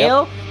 doesn't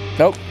scale. Yep.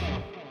 Nope.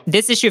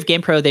 This issue of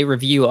GamePro, they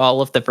review all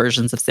of the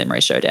versions of Samurai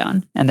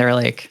Showdown, and they're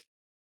like,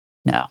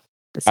 "No."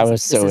 I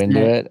was so into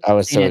it. I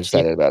was so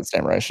excited about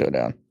Samurai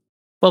Showdown.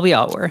 Well, we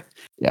all were.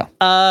 Yeah.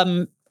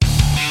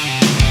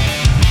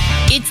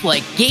 It's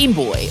like Game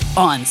Boy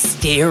on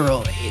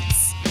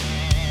steroids.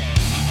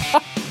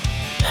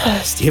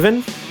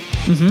 Steven?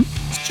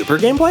 Super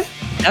Game Boy?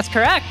 That's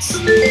correct.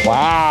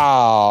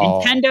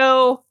 Wow.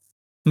 Nintendo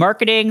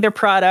marketing their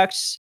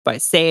product by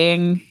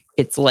saying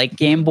it's like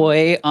Game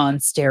Boy on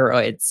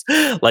steroids.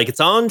 Like it's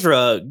on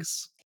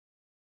drugs.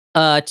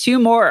 2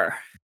 more.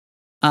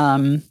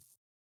 I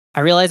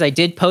realize I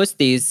did post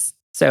these,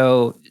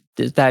 so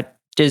that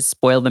does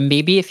spoil them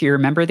maybe if you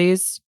remember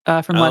these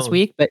from last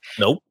week. But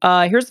nope.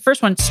 Here's the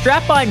first one.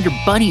 Strap on your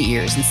bunny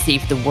ears and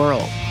save the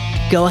world.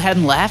 Go ahead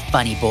and laugh,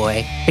 funny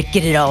boy, but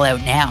get it all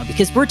out now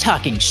because we're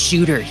talking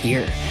shooter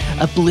here.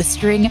 A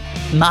blistering,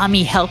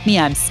 mommy help me,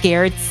 I'm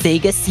scared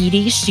Sega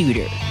CD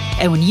shooter.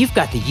 And when you've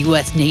got the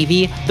US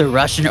Navy, the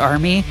Russian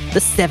Army,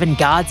 the 7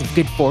 gods of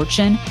good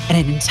fortune, and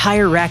an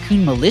entire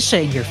raccoon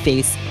militia in your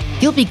face,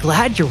 you'll be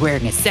glad you're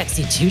wearing a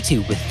sexy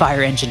tutu with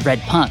fire engine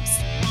red pumps.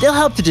 They'll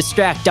help to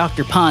distract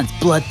Dr. Pon's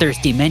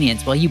bloodthirsty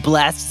minions while you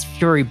blast his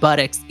fury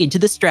buttocks into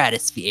the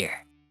stratosphere.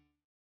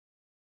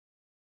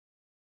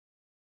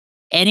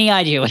 Any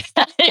idea what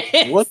that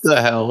is? What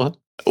the hell?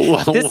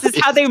 This is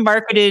how they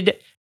marketed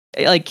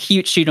like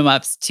cute shoot 'em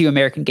ups to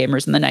American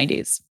gamers in the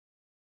 90s.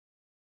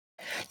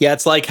 Yeah,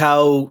 it's like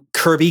how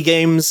Kirby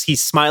games,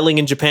 he's smiling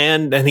in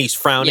Japan and he's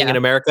frowning in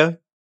America.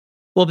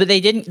 Well, but they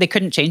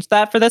couldn't change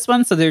that for this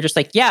one, so they're just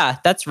like, yeah,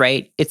 that's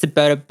right. It's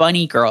about a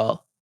bunny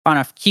girl on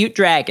a cute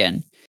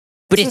dragon,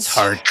 but it's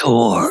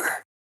hardcore.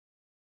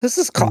 This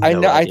is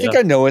I think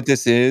I know what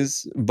this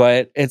is,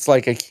 but it's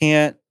like I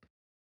can't.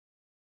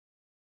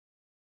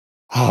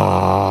 You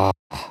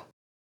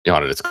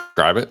want to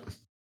describe it?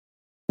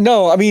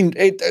 No, I mean,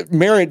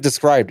 Merritt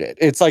described it.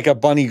 It's like a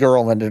bunny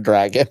girl and a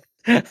dragon.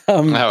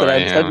 I'm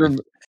trying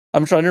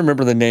to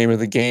remember the name of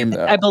the game,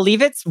 though. I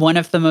believe it's one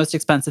of the most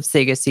expensive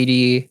Sega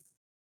CD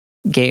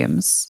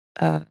games.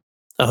 Oh,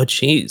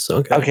 jeez.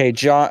 Okay. Okay,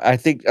 John. I'm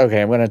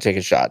going to take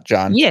a shot,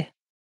 John. Yeah.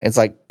 It's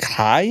like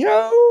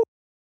Kaio?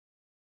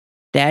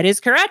 That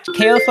is correct.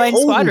 KO Flying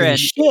Squadron.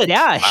 Shit.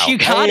 Yeah, wow. You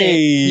got it.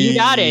 You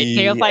got it.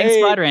 KO Flying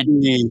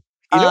Squadron.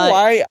 You know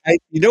why?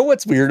 You know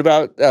what's weird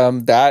about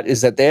that is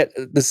that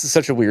this is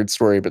such a weird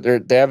story, but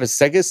they have a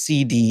Sega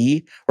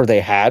CD, or they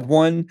had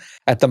one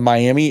at the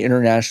Miami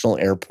International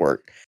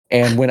Airport.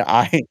 And when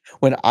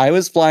I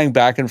was flying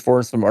back and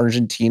forth from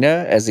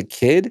Argentina as a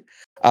kid,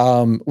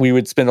 we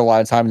would spend a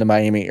lot of time in the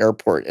Miami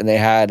Airport, and they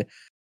had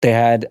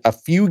a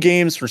few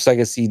games for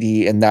Sega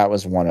CD, and that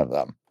was one of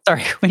them.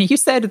 Sorry, when you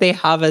said they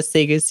have a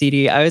Sega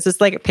CD, I was just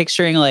like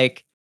picturing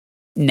like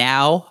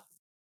now.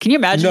 Can you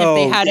imagine if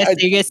they had a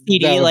Sega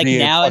CD like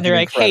now and they're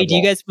like, hey, do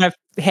you guys want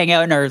to hang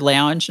out in our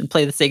lounge and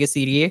play the Sega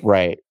CD?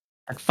 Right.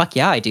 Like, fuck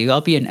yeah, I do. I'll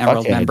be an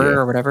Emerald member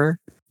or whatever.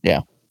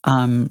 Yeah.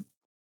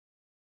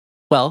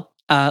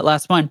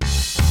 Last one.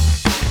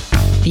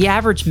 The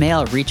average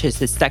male reaches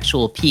his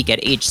sexual peak at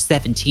age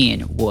 17.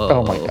 Whoa,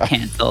 oh my God.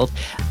 Canceled.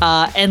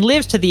 And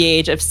lives to the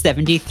age of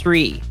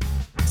 73.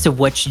 So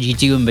what should you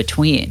do in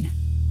between?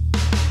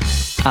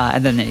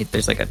 And then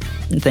there's like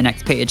the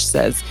next page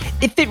says,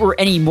 if it were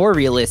any more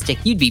realistic,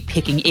 you'd be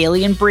picking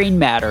alien brain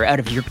matter out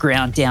of your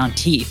ground down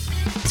teeth.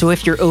 So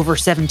if you're over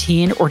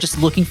 17 or just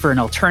looking for an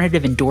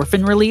alternative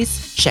endorphin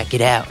release, check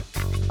it out.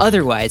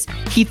 Otherwise,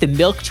 heat the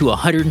milk to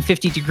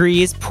 150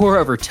 degrees, pour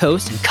over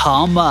toast, and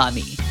call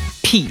mommy.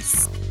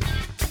 Peace.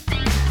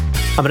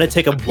 I'm going to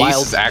take a wild...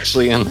 Peace is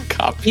actually in the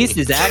copy. Peace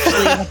is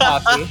actually in the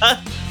copy.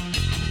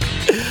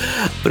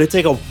 I'm going to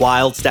take a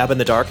wild stab in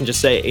the dark and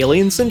just say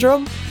Alien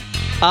Syndrome?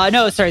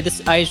 No, sorry.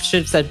 This I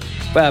should have said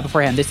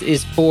beforehand. This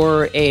is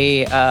for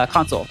a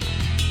console.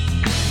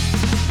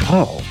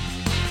 Oh.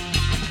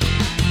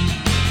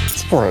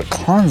 It's for a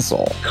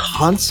console.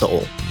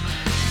 Console?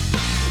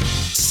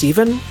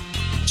 Steven?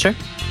 Sure.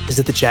 Is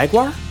it the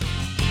Jaguar?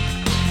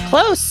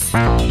 Close.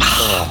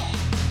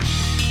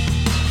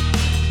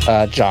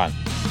 John.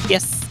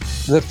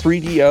 Yes. The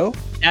 3DO?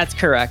 That's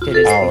correct. It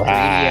is the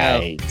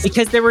 3DO.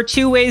 Because there were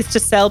 2 ways to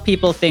sell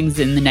people things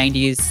in the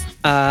 90s.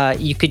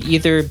 You could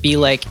either be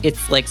like,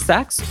 it's like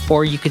sex,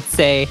 or you could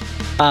say,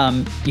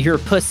 you're a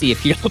pussy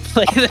if you don't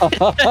play this.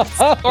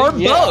 Or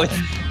both.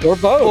 Or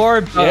both.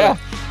 Or both.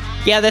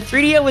 Yeah, the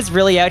 3DO was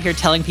really out here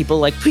telling people,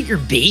 like, put your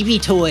baby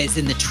toys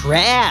in the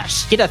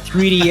trash. Get a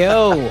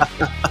 3DO.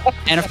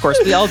 And of course,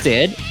 we all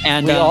did.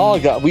 And we all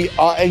got,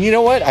 and you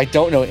know what? I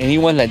don't know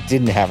anyone that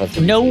didn't have a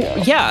 3DO. No,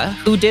 yeah,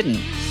 who didn't?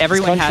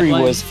 Everyone had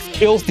one. This country was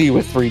filthy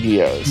with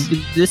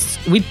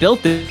 3DOs. We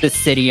built this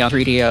city on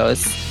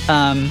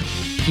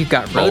 3DOs. You've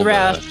got Road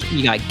Rash,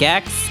 you got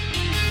Gex.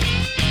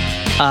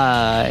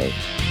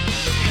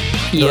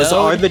 Those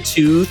are the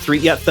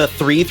the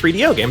three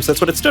 3DO games.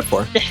 That's what it stood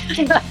for.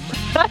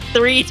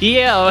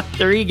 3DO,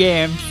 3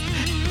 games.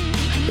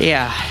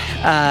 Yeah.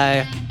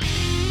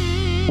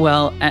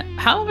 Well,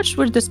 how much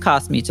would this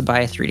cost me to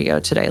buy a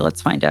 3DO today?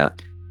 Let's find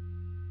out.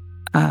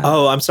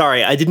 I'm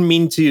sorry. I didn't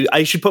mean to.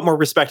 I should put more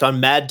respect on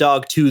Mad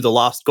Dog 2: The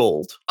Lost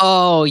Gold.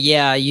 Oh,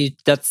 yeah.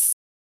 That's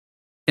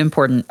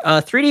important.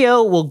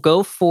 3DO will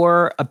go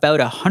for about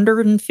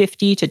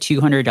 $150 to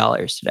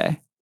 $200 today.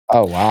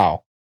 Oh,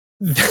 wow.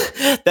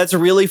 That's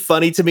really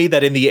funny to me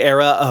that in the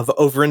era of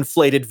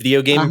overinflated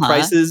video game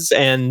prices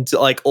and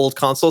like old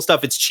console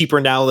stuff, it's cheaper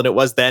now than it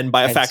was then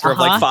by a factor of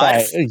like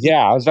 5.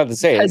 Yeah, I was about to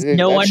say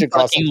no one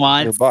fucking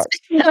wants.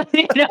 No one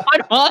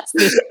wants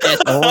this.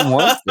 No one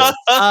wants this.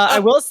 I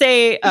will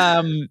say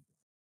the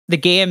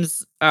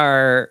games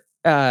are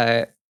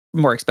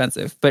more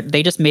expensive, but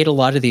they just made a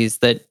lot of these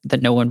that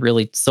no one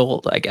really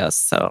sold, I guess.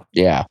 So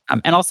yeah,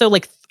 and also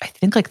like I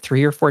think like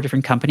 3 or 4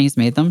 different companies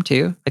made them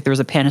too. Like there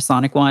was a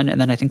Panasonic one, and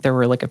then I think there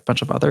were like a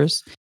bunch of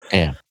others.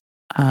 Yeah.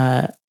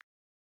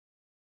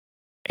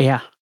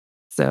 Yeah.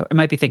 So I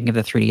might be thinking of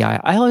the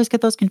 3DI. I always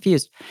get those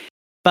confused.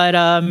 But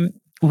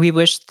we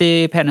wish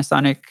the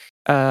Panasonic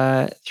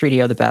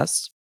 3DO the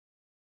best.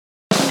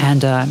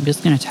 And I'm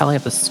just going to tally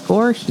up the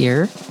score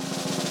here.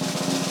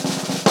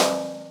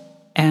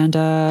 And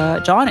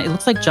John, it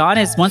looks like John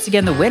is once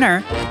again the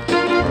winner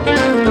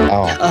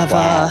of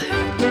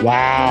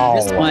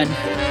this one.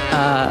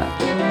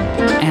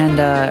 And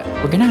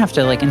we're going to have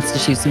to like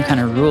institute some kind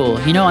of rule.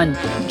 You know, on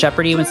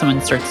Jeopardy, when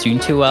someone starts doing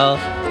too well,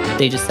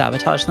 they just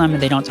sabotage them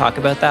and they don't talk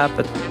about that,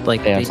 but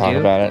like they talk do.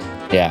 about it.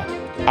 Yeah.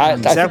 I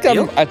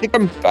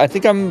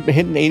think I'm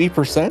hitting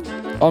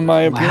 80% on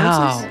my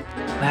appearances.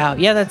 Wow.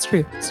 Yeah, that's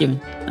true, Steven.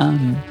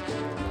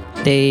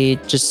 They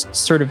just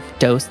sort of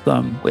dose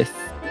them with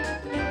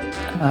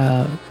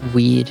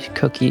weed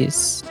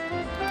cookies.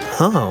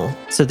 Oh.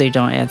 So they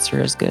don't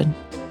answer as good.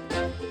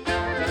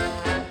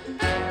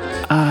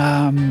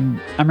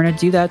 I'm going to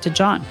do that to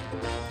John.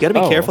 You got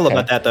to be careful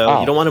about that, though.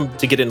 You don't want him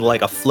to get into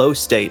like a flow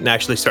state and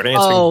actually start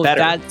answering better.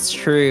 That's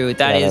true.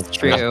 That is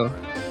true.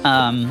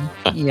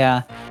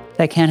 Yeah,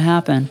 that can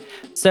happen.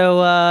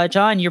 So,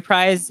 John, your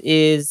prize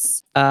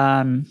is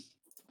I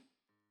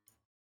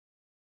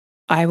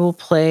will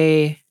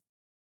play.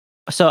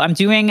 So I'm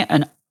doing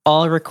an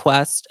all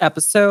request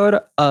episode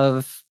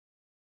of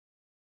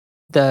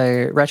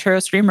the Retro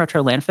Stream,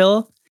 Retro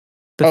Landfill,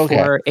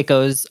 before it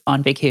goes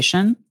on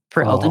vacation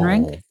for Elden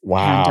Ring.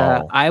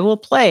 Wow. And I will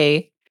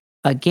play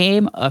a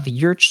game of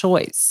your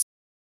choice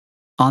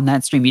on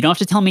that stream. You don't have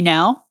to tell me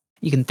now.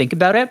 You can think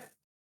about it.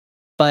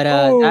 But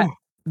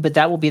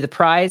that will be the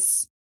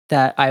prize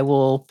that I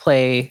will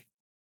play.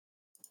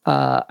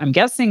 I'm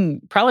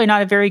guessing probably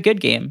not a very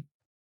good game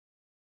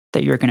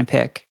that you're going to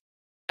pick.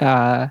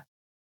 But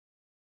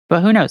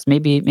who knows?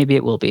 Maybe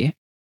it will be.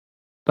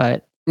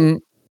 But no,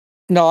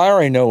 I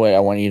already know what I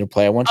want you to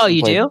play.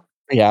 You do?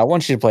 Yeah, I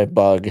want you to play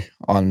Bug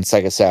on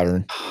Sega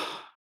Saturn.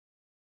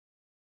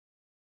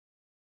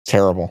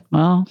 Terrible.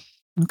 Well,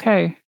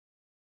 okay.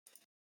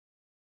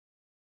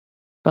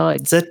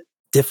 Bug. Is that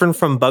different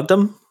from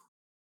Bugdom?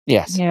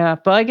 Yes. Yeah,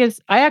 Bug is.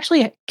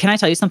 Can I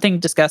tell you something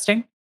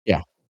disgusting?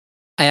 Yeah.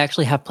 I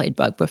actually have played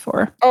Bug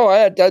before.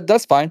 Oh,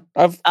 that's fine.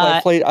 I've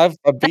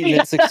beaten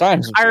it 6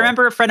 times. Before. I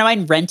remember a friend of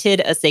mine rented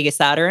a Sega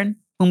Saturn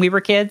when we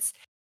were kids,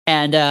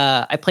 and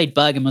I played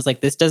Bug and was like,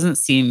 "This doesn't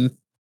seem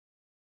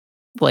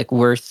like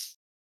worth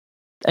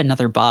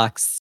another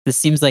box. This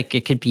seems like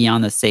it could be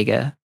on the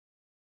Sega."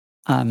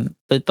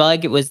 But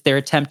Bug, it was their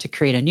attempt to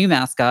create a new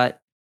mascot.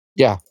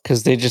 Yeah,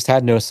 because they just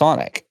had no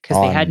Sonic.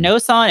 Because they had no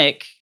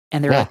Sonic,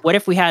 and they're like, "What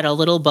if we had a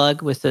little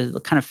Bug with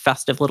a kind of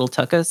festive little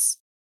tuchus?"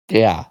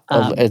 Yeah,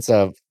 it's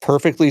a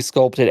perfectly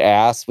sculpted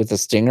ass with a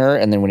stinger,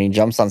 and then when he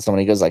jumps on someone,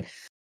 he goes like,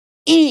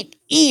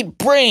 "Eat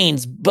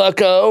brains,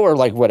 bucko," or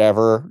like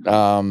whatever.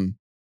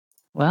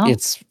 Well,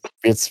 it's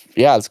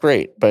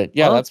great, but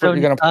yeah, that's what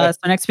you're gonna play. So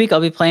next week I'll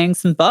be playing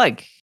some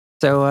Bug.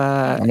 So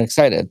I'm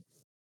excited.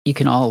 You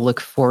can all look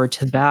forward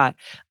to that.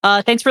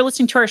 Thanks for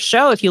listening to our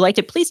show. If you liked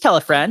it, please tell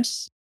a friend,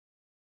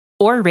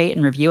 or rate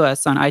and review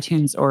us on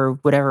iTunes or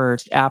whatever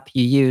app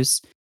you use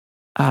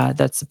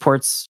that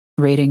supports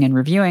rating and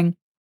reviewing.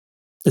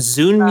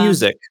 Zune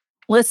Music.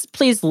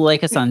 Please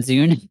like us on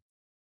Zune.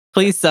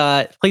 Please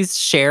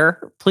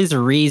share. Please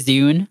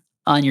re-Zune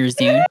on your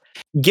Zune.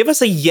 Give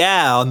us a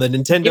on the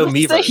Nintendo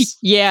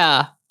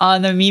Miiverse.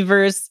 On the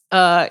Miiverse.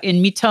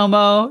 In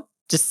Miitomo,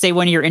 just say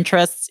one of your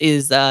interests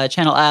is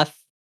Channel F.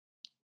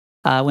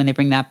 When they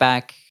bring that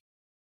back,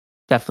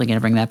 definitely going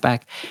to bring that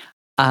back.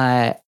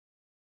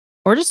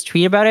 Or just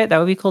tweet about it. That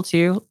would be cool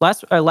too.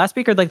 Last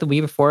week or like the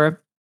week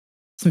before,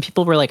 some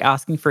people were like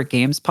asking for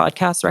games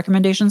podcast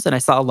recommendations, and I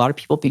saw a lot of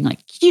people being like,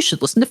 you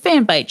should listen to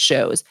Fanbyte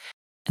shows.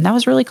 And that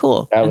was really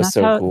cool. That was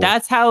so cool.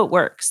 That's how it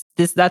works.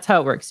 That's how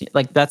it works.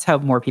 Like, that's how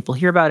more people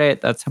hear about it.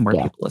 That's how more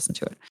people listen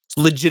to it. It's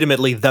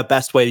legitimately the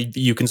best way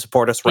you can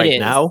support us right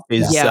now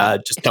is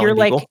just telling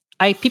people.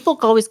 People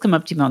always come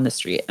up to me on the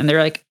street and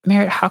they're like,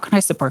 Merritt, how can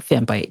I support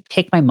Fanbyte?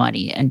 Take my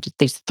money. And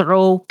they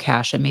throw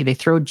cash at me. They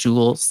throw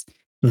jewels.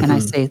 Mm-hmm. And I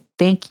say,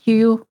 thank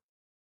you.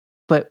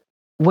 But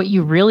what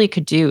you really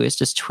could do is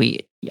just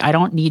tweet. I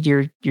don't need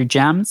your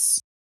gems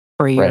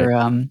or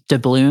your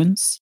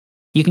doubloons.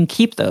 You can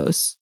keep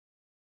those.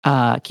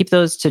 Keep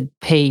those to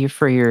pay you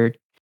for your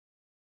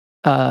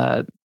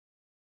pet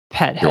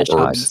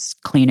hedgehogs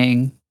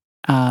cleaning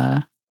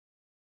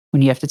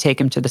when you have to take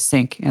him to the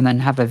sink and then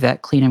have a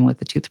vet clean him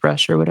with a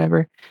toothbrush or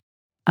whatever.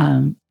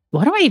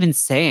 What am I even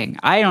saying?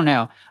 I don't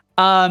know.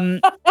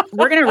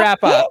 We're going to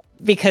wrap up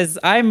because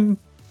I'm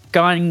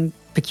gone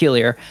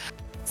peculiar.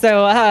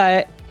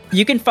 So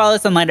you can follow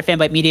us online at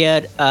Fanbyte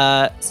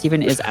Media.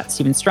 Stephen is at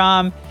Stephen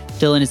Strom.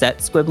 Dylan is at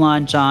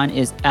Squiblon. John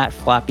is at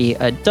Floppy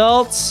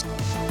Adult.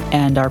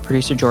 And our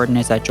producer, Jordan,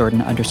 is at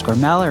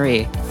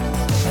Jordan_Mallory.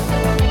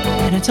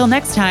 And until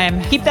next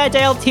time, keep that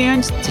dial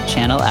tuned to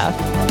Channel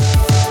F.